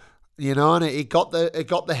 2. You know, and it got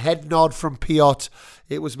the head nod from Piotr.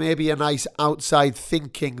 It was maybe a nice outside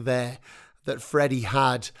thinking there that Freddie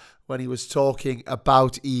had when he was talking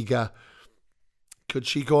about Iga. Could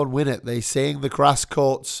she go and win it? They're saying the grass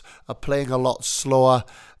courts are playing a lot slower.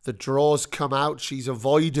 The draws come out. She's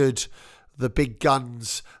avoided the big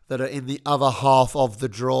guns that are in the other half of the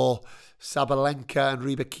draw. Sabalenka and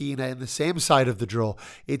Rybakina in the same side of the draw.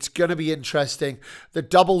 It's going to be interesting. The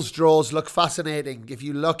doubles draws look fascinating. If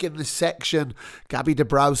you look in the section, Gabi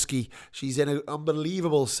Dabrowski, she's in an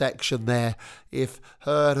unbelievable section there. If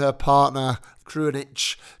her and her partner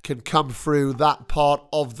Krunic can come through that part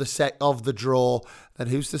of the draw, then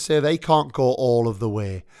who's to say they can't go all of the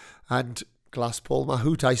way? And Glaspol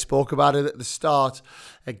Mahut, I spoke about it at the start.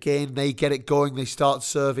 Again, they get it going. They start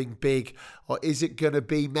serving big. Or is it going to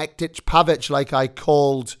be Mektic Pavic like I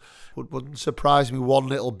called? Wouldn't surprise me one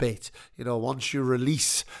little bit. You know, once you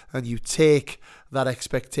release and you take that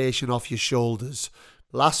expectation off your shoulders.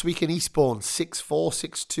 Last week in Eastbourne, 6-4,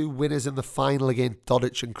 6-2 winners in the final against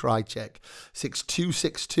Dodic and Krajicek. 6-2,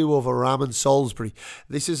 6-2 over Ram and Salisbury.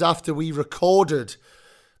 This is after we recorded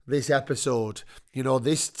this episode. You know,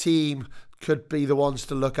 this team could be the ones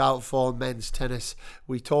to look out for in men's tennis.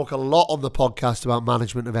 We talk a lot on the podcast about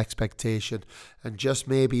management of expectation, and just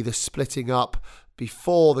maybe the splitting up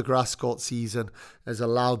before the grass court season has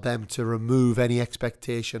allowed them to remove any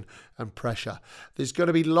expectation and pressure. There's going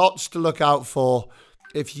to be lots to look out for.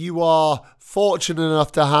 If you are fortunate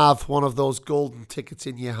enough to have one of those golden tickets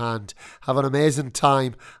in your hand, have an amazing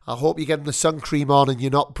time. I hope you're getting the sun cream on and you're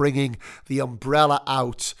not bringing the umbrella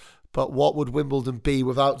out. But what would Wimbledon be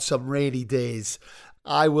without some rainy days?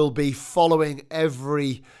 I will be following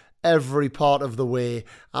every part of the way.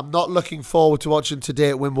 I'm not looking forward to watching today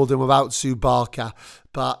at Wimbledon without Sue Barker,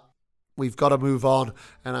 but we've got to move on,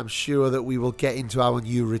 and I'm sure that we will get into our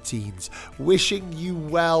new routines. Wishing you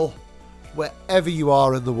well wherever you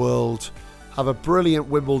are in the world. Have a brilliant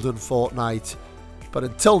Wimbledon fortnight. But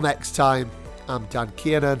until next time, I'm Dan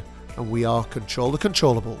Kiernan, and we are Control the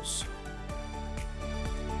Controllables.